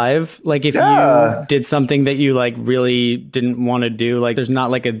truly live? Like if you did something that you like really didn't want to do, like there's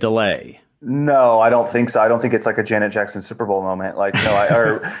not like a delay. No, I don't think so. I don't think it's like a Janet Jackson Super Bowl moment,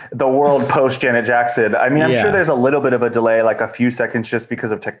 or the world post Janet Jackson. I mean, I'm sure there's a little bit of a delay, like a few seconds just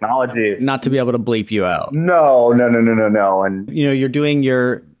because of technology. Not to be able to bleep you out. No. And you're doing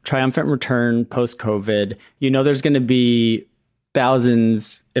your triumphant return post COVID. There's going to be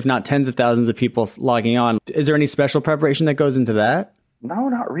thousands, if not tens of thousands of people logging on. Is there any special preparation that goes into that? No,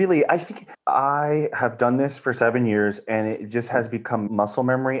 not really. I think I have done this for 7 years and it just has become muscle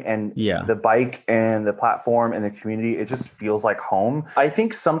memory, and the bike and the platform and the community, it just feels like home. I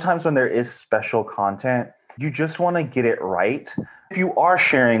think sometimes when there is special content, you just want to get it right. If you are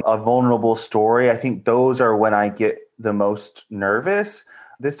sharing a vulnerable story, I think those are when I get the most nervous.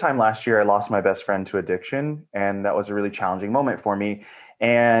 This time last year, I lost my best friend to addiction, and that was a really challenging moment for me.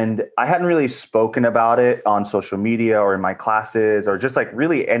 And I hadn't really spoken about it on social media or in my classes or just like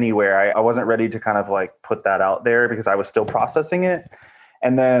really anywhere. I wasn't ready to kind of like put that out there because I was still processing it.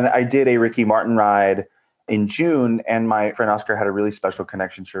 And then I did a Ricky Martin ride in June, and my friend Oscar had a really special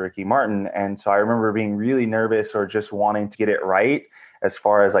connection to Ricky Martin. And so I remember being really nervous or just wanting to get it right as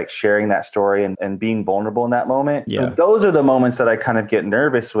far as like sharing that story and being vulnerable in that moment. Yeah. So those are the moments that I kind of get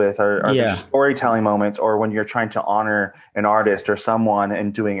nervous with are the storytelling moments, or when you're trying to honor an artist or someone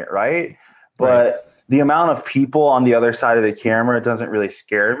and doing it right. But the amount of people on the other side of the camera doesn't really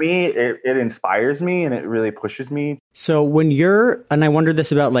scare me. It inspires me and it really pushes me. So when and I wonder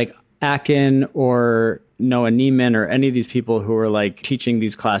this about like Akin or Noah Neiman or any of these people who are like teaching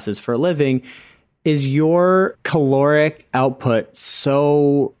these classes for a living, is your caloric output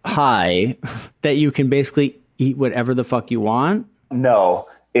so high that you can basically eat whatever the fuck you want? No,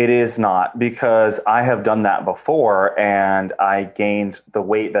 it is not, because I have done that before and I gained the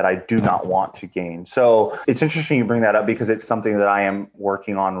weight that I do not want to gain. So it's interesting you bring that up, because it's something that I am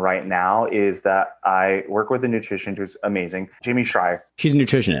working on right now, is that I work with a nutritionist who's amazing, Jamie Schreier. She's a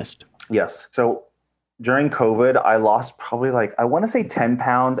nutritionist. Yes. So during COVID, I lost probably I want to say 10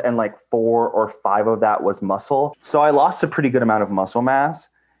 pounds, and 4 or 5 of that was muscle. So I lost a pretty good amount of muscle mass.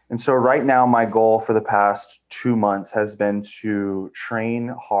 And so right now, my goal for the past 2 months has been to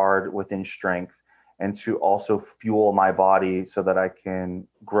train hard within strength and to also fuel my body so that I can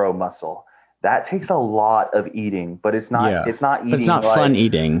grow muscle. That takes a lot of eating, but it's not eating. But it's not fun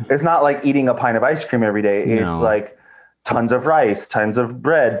eating. It's not like eating a pint of ice cream every day. It's like tons of rice, tons of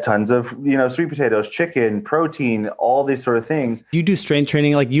bread, tons of, sweet potatoes, chicken, protein, all these sort of things. You do strength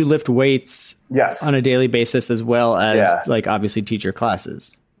training, like you lift weights yes, on a daily basis as well as like obviously teach your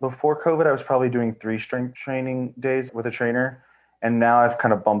classes. Before COVID, I was probably doing 3 strength training days with a trainer. And now I've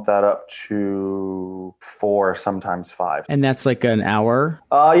kind of bumped that up to 4, sometimes 5. And that's like an hour?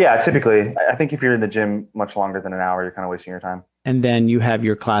 Yeah, typically. I think if you're in the gym much longer than an hour, you're kind of wasting your time. And then you have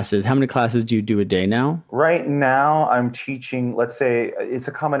your classes. How many classes do you do a day now? Right now, I'm teaching, let's say it's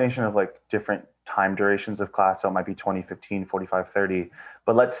a combination of like different time durations of class. So it might be 20, 15, 45, 30.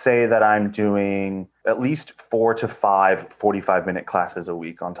 But let's say that I'm doing at least 4 to 5 45-minute classes a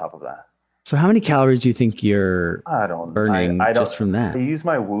week on top of that. So how many calories do you think you're burning just from that? I use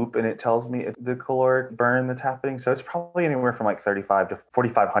my Whoop and it tells me the caloric burn that's happening. So it's probably anywhere from like 35 to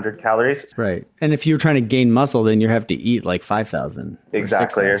 4,500 calories. Right. And if you're trying to gain muscle, then you have to eat like 5,000.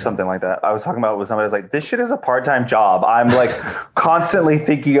 Exactly. Or something like that. I was talking about with somebody, I was like, this shit is a part-time job. I'm like constantly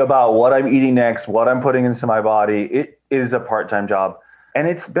thinking about what I'm eating next, what I'm putting into my body. It is a part-time job. And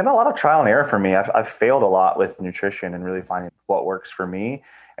it's been a lot of trial and error for me. I've failed a lot with nutrition and really finding what works for me.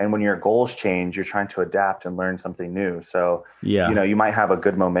 And when your goals change, you're trying to adapt and learn something new. So, you might have a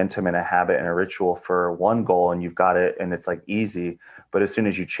good momentum and a habit and a ritual for one goal and you've got it and it's like easy. But as soon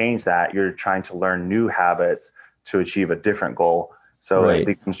as you change that, you're trying to learn new habits to achieve a different goal. So It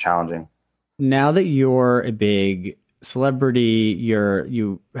becomes challenging. Now that you're a big celebrity,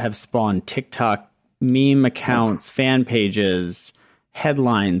 you have spawned TikTok meme accounts, fan pages,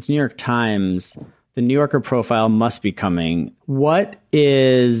 headlines, New York Times. The New Yorker profile must be coming. What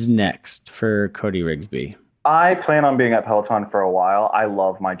is next for Cody Rigsby? I plan on being at Peloton for a while. I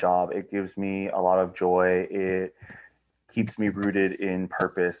love my job. It gives me a lot of joy. It keeps me rooted in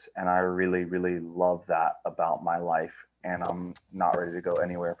purpose. And I really, really love that about my life. And I'm not ready to go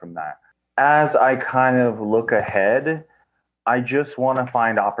anywhere from that. As I kind of look ahead, I just want to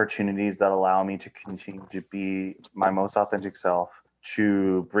find opportunities that allow me to continue to be my most authentic self,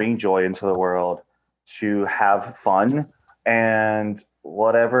 to bring joy into the world, to have fun, and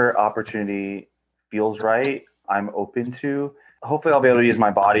whatever opportunity feels right, I'm open to. Hopefully I'll be able to use my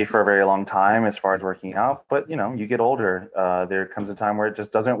body for a very long time as far as working out, but you get older. There comes a time where it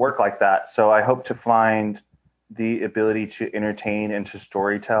just doesn't work like that. So I hope to find the ability to entertain and to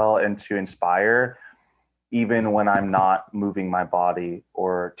storytell and to inspire, even when I'm not moving my body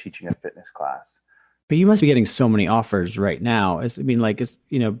or teaching a fitness class. But you must be getting so many offers right now.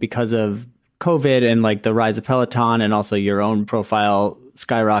 Because of COVID and like the rise of Peloton and also your own profile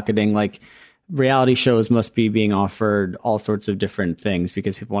skyrocketing, like reality shows must be being offered all sorts of different things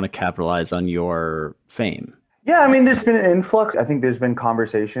because people want to capitalize on your fame. Yeah, I mean, there's been an influx. I think there's been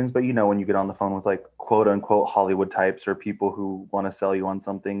conversations, but when you get on the phone with like quote unquote Hollywood types or people who want to sell you on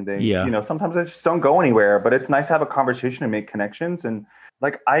something, sometimes they just don't go anywhere, but it's nice to have a conversation and make connections. And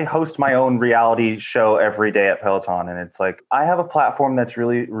like, I host my own reality show every day at Peloton. And it's like, I have a platform that's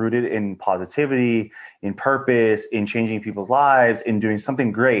really rooted in positivity, in purpose, in changing people's lives, in doing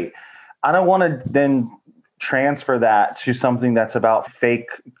something great. I don't want to then transfer that to something that's about fake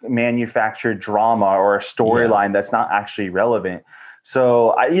manufactured drama or a storyline that's not actually relevant.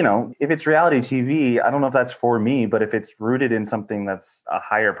 So if it's reality TV, I don't know if that's for me, but if it's rooted in something that's a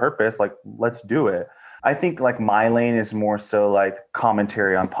higher purpose, like, let's do it. I think like my lane is more so like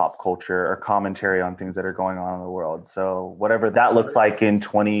commentary on pop culture or commentary on things that are going on in the world. So whatever that looks like in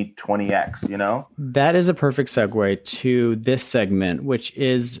 2020X, That is a perfect segue to this segment, which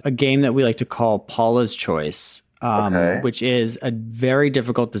is a game that we like to call Paula's Choice, which is a very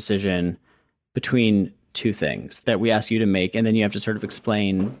difficult decision between two things that we ask you to make. And then you have to sort of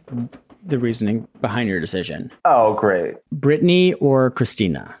explain the reasoning behind your decision. Oh, great. Brittany or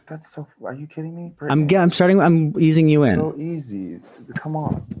Christina? Are you kidding me? Brittany. I'm easing you in. So easy. Come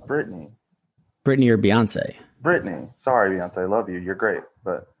on. Brittany or Beyonce? Brittany. Sorry, Beyonce. I love you. You're great.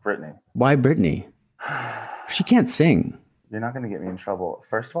 But Brittany. Why Brittany? She can't sing. You're not going to get me in trouble.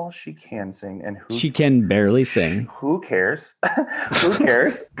 First of all, she can sing. And she can barely sing. Who cares? Who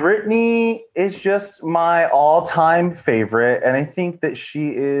cares? Brittany is just my all-time favorite. And I think that she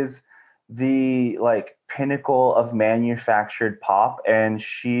is the like pinnacle of manufactured pop. And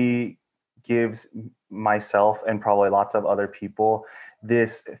she gives myself and probably lots of other people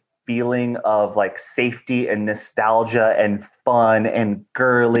this feeling of like safety and nostalgia and fun and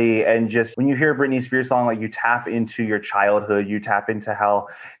girly. And just when you hear a Britney Spears song, like you tap into your childhood, you tap into how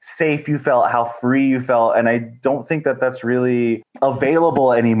safe you felt, how free you felt. And I don't think that that's really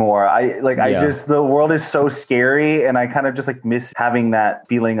available anymore. The world is so scary. And I kind of just like miss having that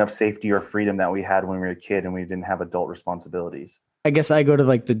feeling of safety or freedom that we had when we were a kid and we didn't have adult responsibilities. I guess I go to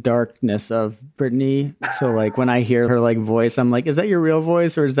like the darkness of Britney. So like when I hear her like voice, I'm like, is that your real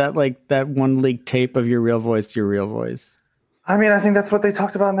voice? Or is that like that one leaked tape of your real voice to your real voice? I mean, I think that's what they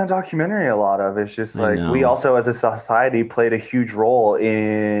talked about in that documentary a lot of. It's just like we also as a society played a huge role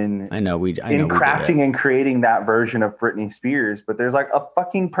in crafting and creating that version of Britney Spears. But there's like a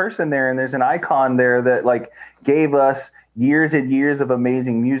fucking person there and there's an icon there that like gave us years and years of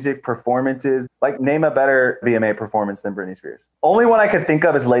amazing music performances. Like name a better VMA performance than Britney Spears. Only one I could think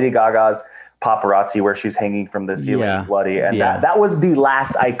of is Lady Gaga's Paparazzi, where she's hanging from the ceiling bloody. And that was the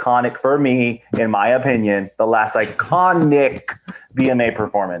last iconic, for me, in my opinion, the last iconic VMA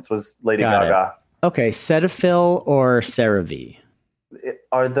performance was Lady Gaga. Okay, Cetaphil or CeraVe?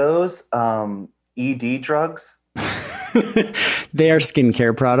 Are those ED drugs? They are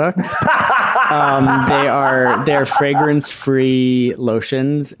skincare products. They are fragrance-free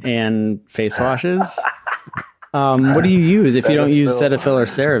lotions and face washes. What do you use if you don't use Cetaphil or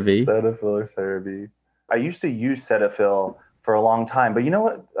CeraVe? Cetaphil or CeraVe. I used to use Cetaphil for a long time, but you know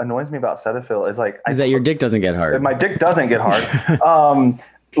what annoys me about Cetaphil is like that your dick doesn't get hard. My dick doesn't get hard.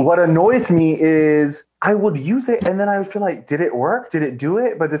 What annoys me is I would use it and then I would feel like, did it work? Did it do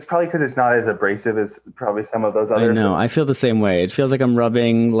it? But it's probably because it's not as abrasive as probably some of those other. I know. I feel the same way. It feels like I'm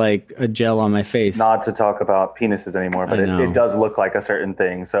rubbing like a gel on my face. Not to talk about penises anymore, but it does look like a certain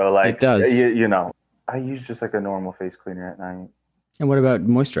thing. So like, it does. You know, I use just like a normal face cleaner at night. And what about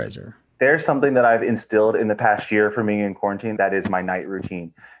moisturizer? There's something that I've instilled in the past year for me in quarantine. That is my night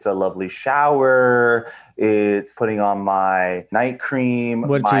routine. It's a lovely shower. It's putting on my night cream.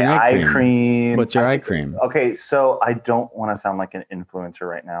 What's your eye cream? What's your eye cream? Okay, so I don't want to sound like an influencer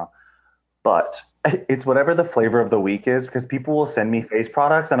right now, but it's whatever the flavor of the week is, because people will send me face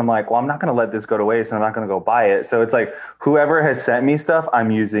products and I'm like, well, I'm not going to let this go to waste and I'm not going to go buy it. So it's like whoever has sent me stuff, I'm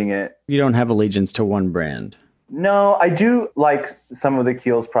using it. You don't have allegiance to one brand. No, I do like some of the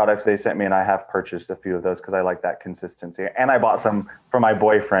Kiehl's products they sent me, and I have purchased a few of those because I like that consistency. And I bought some for my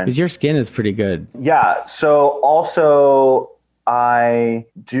boyfriend. Because your skin is pretty good. Yeah. So also I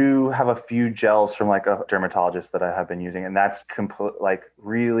do have a few gels from like a dermatologist that I have been using, and that's like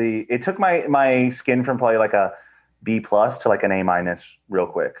really, it took my skin from probably like a B+ to like an A- real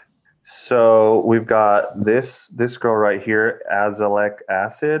quick. So we've got this girl right here, azelaic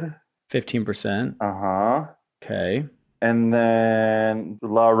acid. 15%. Uh-huh. Okay. And then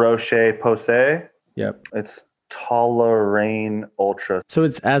La Roche-Posay. Yep. It's Toleraine Ultra. So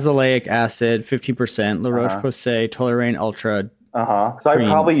it's azelaic acid, 50%, La Roche-Posay, Toleraine Ultra. So I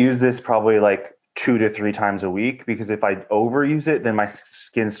probably use this like 2 to 3 times a week, because if I overuse it, then my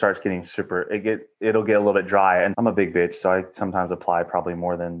skin starts getting it'll get a little bit dry. And I'm a big bitch, so I sometimes apply probably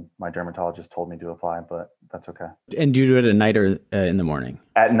more than my dermatologist told me to apply, but that's okay. And do you do it at night or in the morning?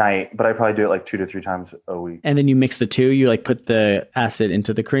 At night, but I probably do it like 2 to 3 times a week. And then you mix the two? You like put the acid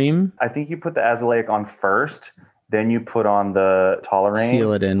into the cream? I think you put the azelaic on first, then you put on the Toleraine.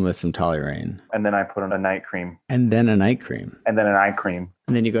 Seal it in with some Toleraine. And then I put on a night cream. And then a night cream. And then an eye cream.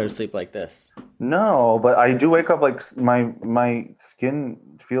 And then you go to sleep like this. No, but I do wake up like my skin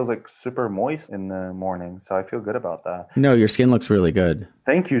feels like super moist in the morning. So I feel good about that. No, your skin looks really good.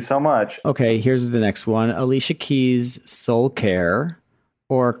 Thank you so much. Okay, here's the next one. Alicia Keys Soul Care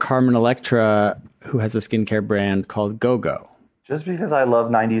or Carmen Electra, who has a skincare brand called Go-Go. Just because I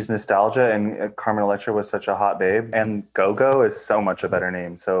love 90s nostalgia and Carmen Electra was such a hot babe, and Go-Go is so much a better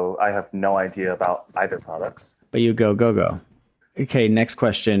name. So I have no idea about either products. But you go Go-Go. Okay, next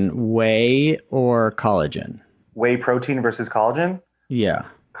question. Whey or collagen? Whey protein versus collagen? Yeah.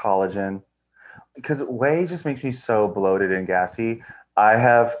 Collagen. Because whey just makes me so bloated and gassy. I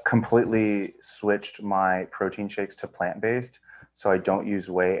have completely switched my protein shakes to plant-based, so I don't use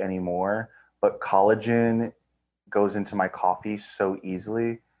whey anymore. But collagen goes into my coffee so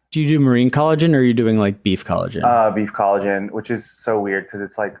easily. Do you do marine collagen or are you doing like beef collagen? Beef collagen, which is so weird because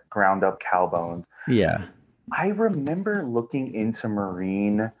it's like ground up cow bones. Yeah. I remember looking into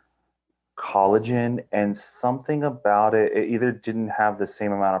marine collagen and something about it either didn't have the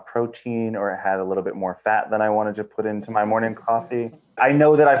same amount of protein or it had a little bit more fat than I wanted to put into my morning coffee. I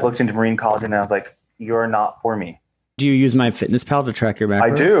know that I've looked into marine collagen and I was like, you're not for me. Do you use MyFitnessPal to track your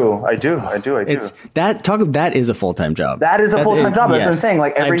macros? I do. It's that is a full-time job. That is a full-time job. That's what I'm saying.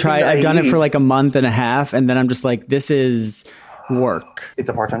 Like I've done it for like a month and a half, and then I'm just like, this is work. It's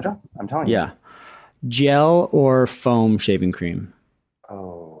a part-time job. I'm telling you. Yeah. Gel or foam shaving cream?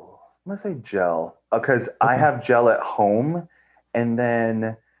 Oh, I'm gonna say gel because I have gel at home, and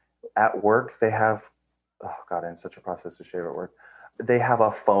then at work they have. Oh God, I'm such a process to shave at work. They have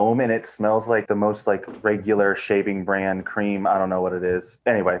a foam and it smells like the most like regular shaving brand cream. I don't know what it is.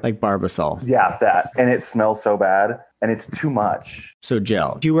 Anyway. Like Barbasol. Yeah, that. And it smells so bad. and it's too much. So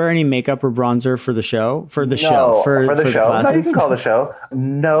gel. Do you wear any makeup or bronzer for the show? For the show? No, for the show. Classes? No, you can call the show.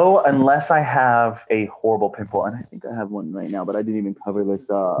 No, unless I have a horrible pimple. And I think I have one right now, but I didn't even cover this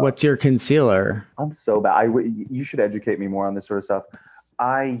up. What's your concealer? I'm so bad. You should educate me more on this sort of stuff.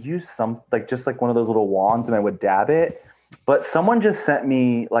 I use just like one of those little wands, and I would dab it. But someone just sent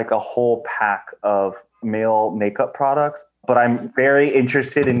me like a whole pack of male makeup products. But I'm very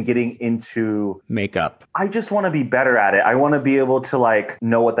interested in getting into makeup. I just want to be better at it. I want to be able to like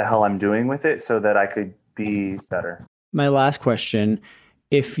know what the hell I'm doing with it so that I could be better. My last question,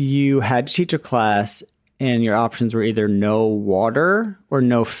 if you had to teach a class and your options were either no water or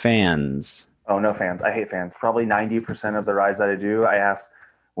no fans. Oh, no fans. I hate fans. Probably 90% of the rides that I do,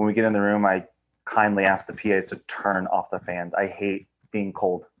 when we get in the room, I kindly ask the PAs to turn off the fans. I hate being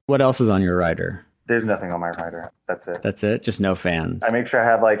cold. What else is on your rider? There's nothing on my rider. That's it. That's it? Just no fans. I make sure I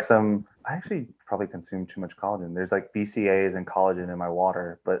have like I actually probably consume too much collagen. There's like BCAAs and collagen in my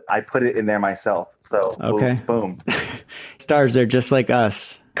water, but I put it in there myself. So okay. Boom. Stars, they're just like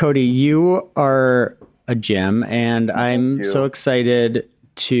us. Cody, you are a gem, and I'm so excited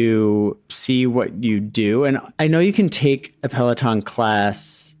to see what you do. And I know you can take a Peloton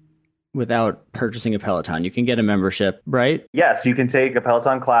class without purchasing a Peloton. You can get a membership, right? Yes, you can take a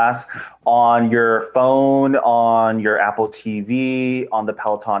Peloton class on your phone, on your Apple TV, on the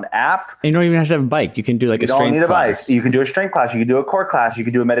Peloton app. And you don't even have to have a bike. You can do like a strength class. You can do a strength class. You can do a core class. You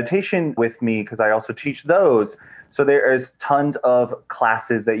can do a meditation with me because I also teach those. So there is tons of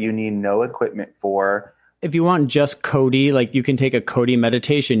classes that you need no equipment for. If you want just Cody, like you can take a Cody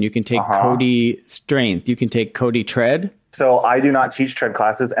meditation. You can take Cody strength. You can take Cody tread. So I do not teach tread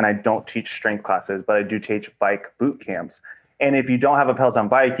classes and I don't teach strength classes, but I do teach bike boot camps. And if you don't have a Peloton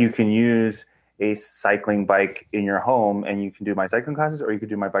bike, you can use a cycling bike in your home and you can do my cycling classes or you could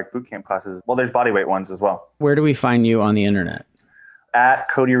do my bike boot camp classes. Well, there's bodyweight ones as well. Where do we find you on the internet? At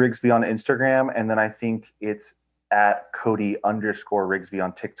Cody Rigsby on Instagram. And then I think it's at Cody_Rigsby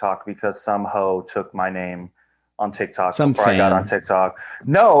on TikTok because some hoe took my name on TikTok before I got on TikTok.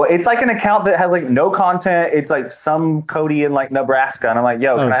 No, it's like an account that has like no content. It's like some Cody in like Nebraska. And I'm like,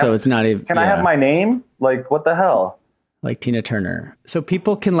 yo, it's not even, I have my name? Like, what the hell? Like Tina Turner. So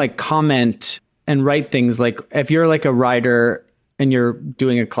people can like comment and write things like if you're like a rider and you're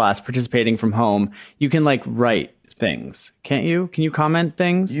doing a class participating from home, you can like write things, can't you? Can you comment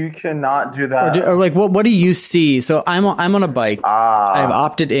things? You cannot do that. Or like, what do you see? So I'm on a bike. I've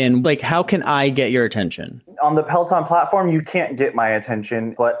opted in. Like, how can I get your attention? On the Peloton platform, you can't get my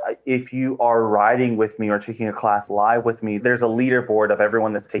attention. But if you are riding with me or taking a class live with me, there's a leaderboard of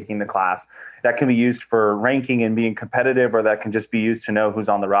everyone that's taking the class that can be used for ranking and being competitive, or that can just be used to know who's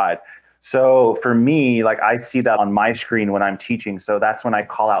on the ride. So for me, like I see that on my screen when I'm teaching. So that's when I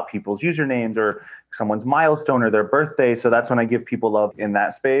call out people's usernames or someone's milestone or their birthday. So that's when I give people love in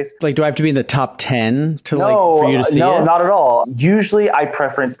that space. Like, do I have to be in the top 10 for you to see it? No, not at all. Usually I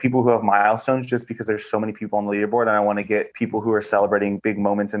preference people who have milestones just because there's so many people on the leaderboard and I want to get people who are celebrating big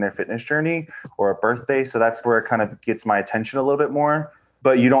moments in their fitness journey or a birthday. So that's where it kind of gets my attention a little bit more.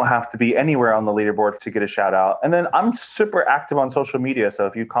 But you don't have to be anywhere on the leaderboard to get a shout out. And then I'm super active on social media. So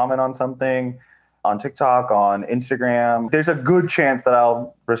if you comment on something on TikTok, on Instagram, there's a good chance that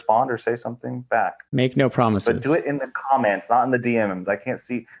I'll respond or say something back. Make no promises. But do it in the comments, not in the DMs. I can't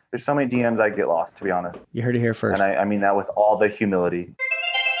see. There's so many DMs I get lost, to be honest. You heard it here first. And I mean that with all the humility.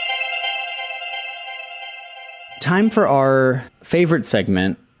 Time for our favorite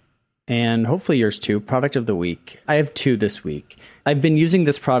segment, and hopefully yours too, product of the week. I have two this week. I've been using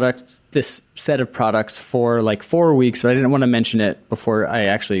this set of products for like 4 weeks, but I didn't want to mention it before I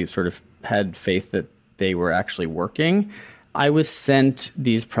actually sort of had faith that they were actually working. I was sent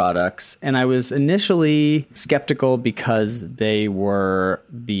these products and I was initially skeptical because they were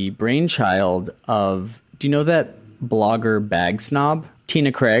the brainchild of, do you know that blogger Bag Snob,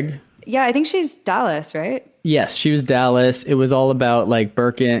 Tina Craig? Yeah, I think she's Dallas, right? Yes, she was Dallas. It was all about like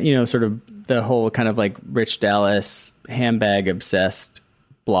Birkin, sort of the whole kind of like Rich Dallas handbag obsessed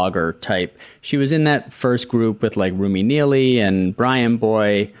blogger type. She was in that first group with like Rumi Neely and Brian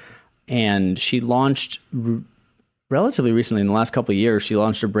Boy. And she launched relatively recently, in the last couple of years, she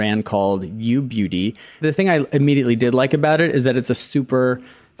launched a brand called You Beauty. The thing I immediately did like about it is that it's a super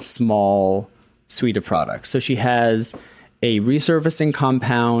small suite of products. So she has a resurfacing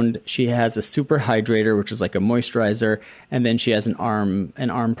compound, she has a super hydrator, which is like a moisturizer, and then she has an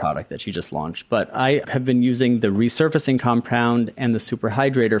arm product that she just launched. But I have been using the resurfacing compound and the super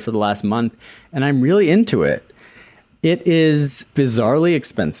hydrator for the last month, and I'm really into it. It is bizarrely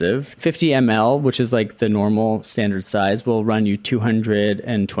expensive. 50 ml, which is like the normal standard size, will run you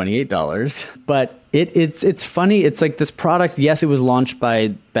 $228. But it's funny. It's like this product. Yes, it was launched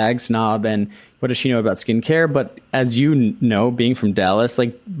by Bag Snob, and what does she know about skincare? But as you know, being from Dallas,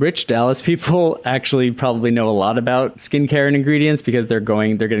 like rich Dallas people actually probably know a lot about skincare and ingredients because they're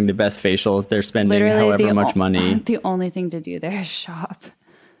getting the best facials. They're spending literally however much money. The only thing to do there is shop.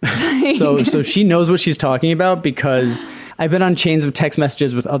 So she knows what she's talking about because I've been on chains of text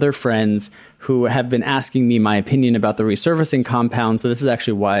messages with other friends who have been asking me my opinion about the resurfacing compound. So this is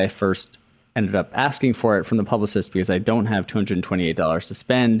actually why I first ended up asking for it from the publicist, because I don't have $228 to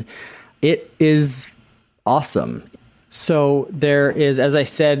spend. It is awesome. So there is, as I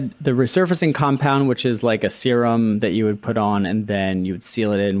said, the resurfacing compound, which is like a serum that you would put on and then you would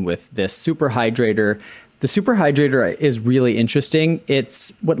seal it in with this super hydrator. The super hydrator is really interesting.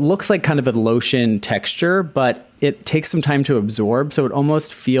 It's what looks like kind of a lotion texture, but it takes some time to absorb. So it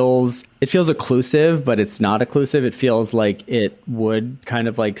almost feels occlusive, but it's not occlusive. It feels like it would kind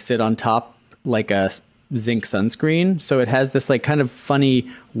of like sit on top like a zinc sunscreen. So it has this like kind of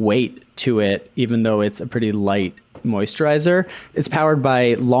funny weight to it, even though it's a pretty light moisturizer. It's powered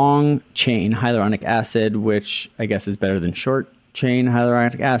by long chain hyaluronic acid, which I guess is better than short chain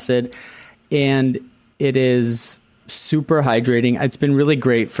hyaluronic acid. And it is super hydrating. It's been really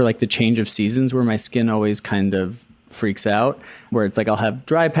great for like the change of seasons where my skin always kind of freaks out, where it's like I'll have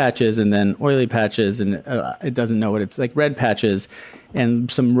dry patches and then oily patches and it doesn't know what it's like, red patches and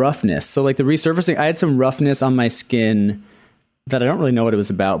some roughness. So like the resurfacing, I had some roughness on my skin that I don't really know what it was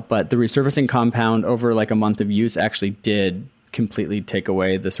about, but the resurfacing compound over like a month of use actually did completely take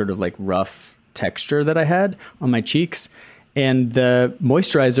away the sort of like rough texture that I had on my cheeks. And the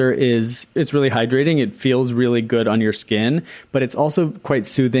moisturizer it's really hydrating. It feels really good on your skin, but it's also quite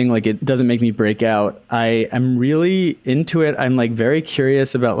soothing. Like it doesn't make me break out. I am really into it. I'm like very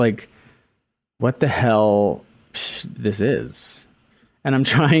curious about like what the hell this is. And I'm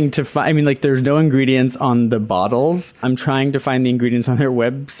trying to find, I mean, like there's no ingredients on the bottles. I'm trying to find the ingredients on their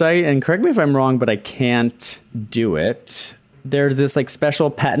website, and correct me if I'm wrong, but I can't do it. There's this like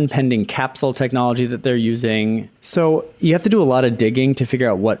special patent pending capsule technology that they're using. So you have to do a lot of digging to figure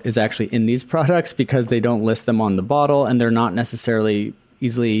out what is actually in these products because they don't list them on the bottle and they're not necessarily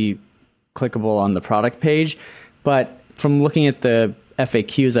easily clickable on the product page. But from looking at the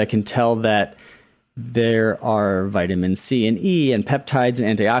FAQs, I can tell that there are vitamin C and E and peptides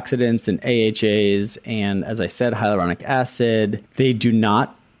and antioxidants and AHAs. And as I said, hyaluronic acid. They do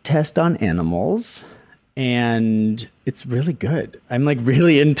not test on animals. And it's really good. I'm like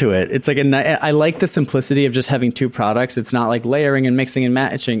really into it. It's like I like the simplicity of just having two products. It's not like layering and mixing and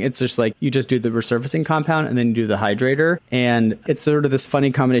matching. It's just like you just do the resurfacing compound and then you do the hydrator. And it's sort of this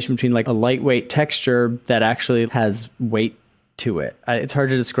funny combination between like a lightweight texture that actually has weight to it. It's hard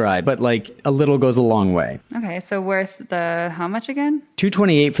to describe, but like a little goes a long way. Okay, so worth the how much again?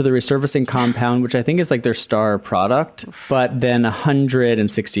 $228 for the resurfacing compound, which I think is like their star product, but then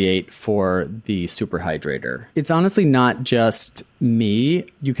 $168 for the super hydrator. It's honestly not just me.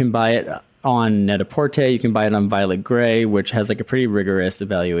 You can buy it on Net-a-Porter. You can buy it on Violet Grey, which has like a pretty rigorous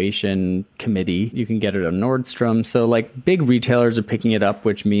evaluation committee. You can get it on Nordstrom. So like big retailers are picking it up,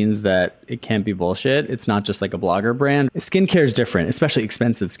 which means that it can't be bullshit. It's not just like a blogger brand. Skincare is different, especially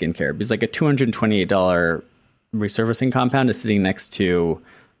expensive skincare, because like a $228 resurfacing compound is sitting next to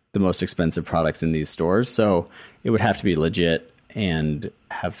the most expensive products in these stores. So it would have to be legit and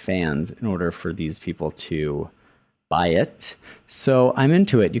have fans in order for these people to buy it. So I'm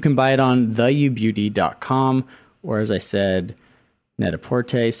into it. You can buy it on theyoubeauty.com, or as I said,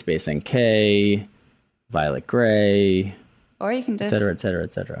 Net-a-Porter, Space NK, Violet Grey, or you can just et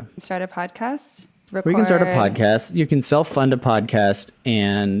cetera. Start a podcast. Or you can start a podcast. You can self-fund a podcast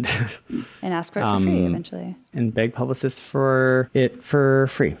and ask for it for free eventually. And beg publicists for it for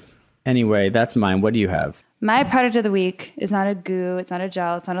free. Anyway, that's mine. What do you have? My product of the week is not a goo. It's not a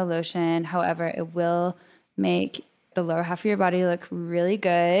gel. It's not a lotion. However, it will make the lower half of your body look really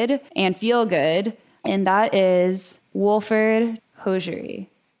good and feel good. And that is Wolford Hosiery.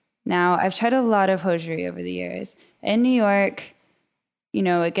 Now, I've tried a lot of hosiery over the years. In New York, you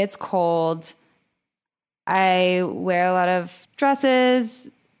know, it gets cold. I wear a lot of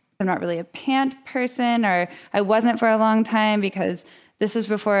dresses. I'm not really a pant person, or I wasn't for a long time because this was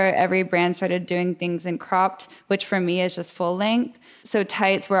before every brand started doing things in cropped, which for me is just full length. So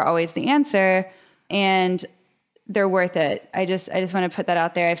tights were always the answer. And they're worth it. I just want to put that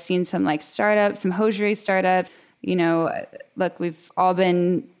out there. I've seen some like startups, some hosiery startups. You know, look, we've all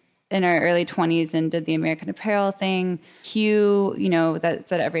been in our early 20s and did the American Apparel thing. Hue,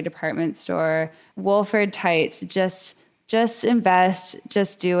 that's at every department store. Wolford tights, just invest,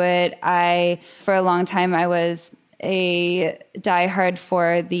 just do it. For a long time, I was a diehard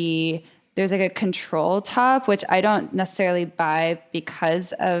for there's like a control top, which I don't necessarily buy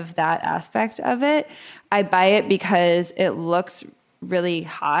because of that aspect of it. I buy it because it looks really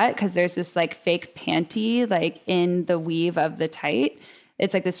hot because there's this like fake panty like in the weave of the tight.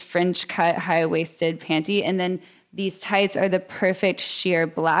 It's like this French cut, high-waisted panty. And then these tights are the perfect sheer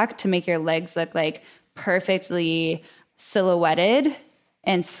black to make your legs look like perfectly silhouetted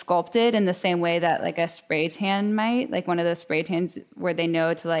and sculpted in the same way that like a spray tan might, like one of those spray tans where they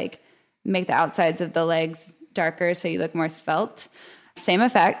know to like make the outsides of the legs darker so you look more svelte. Same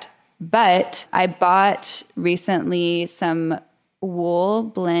effect. But I bought recently some wool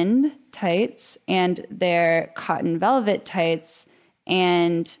blend tights and they're cotton velvet tights.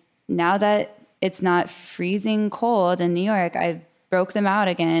 And now that it's not freezing cold in New York, I broke them out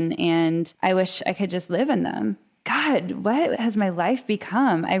again and I wish I could just live in them. God, what has my life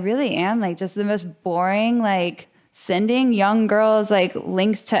become? I really am like just the most boring, like sending young girls like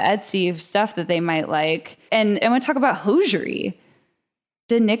links to Etsy stuff that they might like. And I want to talk about hosiery.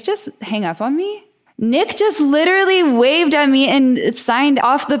 Did Nick just hang up on me? Nick just literally waved at me and signed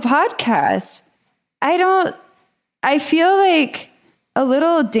off the podcast. I feel like a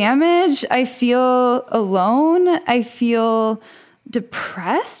little damaged. I feel alone. I feel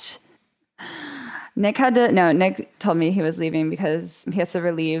depressed. Nick told me he was leaving because he has to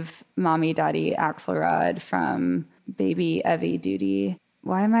relieve mommy daddy Axelrod from baby Evie duty.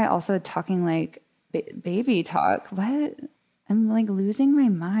 Why am I also talking like baby talk? What? I'm like losing my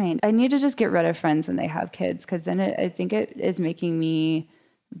mind. I need to just get rid of friends when they have kids because then I think it is making me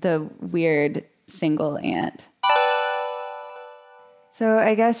the weird single aunt. So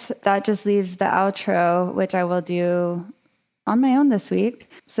I guess that just leaves the outro, which I will do on my own this week.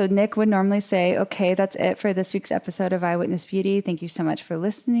 So Nick would normally say, okay, that's it for this week's episode of Eyewitness Beauty. Thank you so much for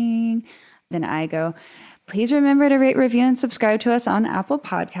listening. Then I go, please remember to rate, review, and subscribe to us on Apple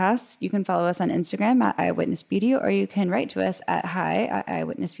Podcasts. You can follow us on Instagram at Eyewitness Beauty, or you can write to us at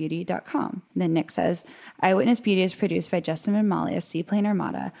hi@eyewitnessbeauty.com. Then Nick says, Eyewitness Beauty is produced by Justin and Molly of Seaplane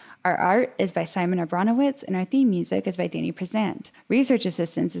Armada. Our art is by Simon Abronowitz, and our theme music is by Danny Present. Research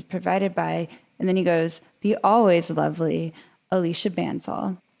assistance is provided by, and then he goes, the always lovely Alicia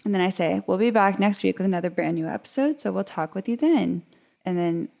Bansal. And then I say, we'll be back next week with another brand new episode, so we'll talk with you then. And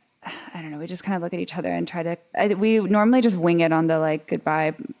then I don't know, we just kind of look at each other and try to, we normally just wing it on the like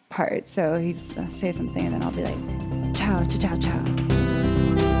goodbye part. So he's say something and then I'll be like, ciao, ciao, ciao, ciao.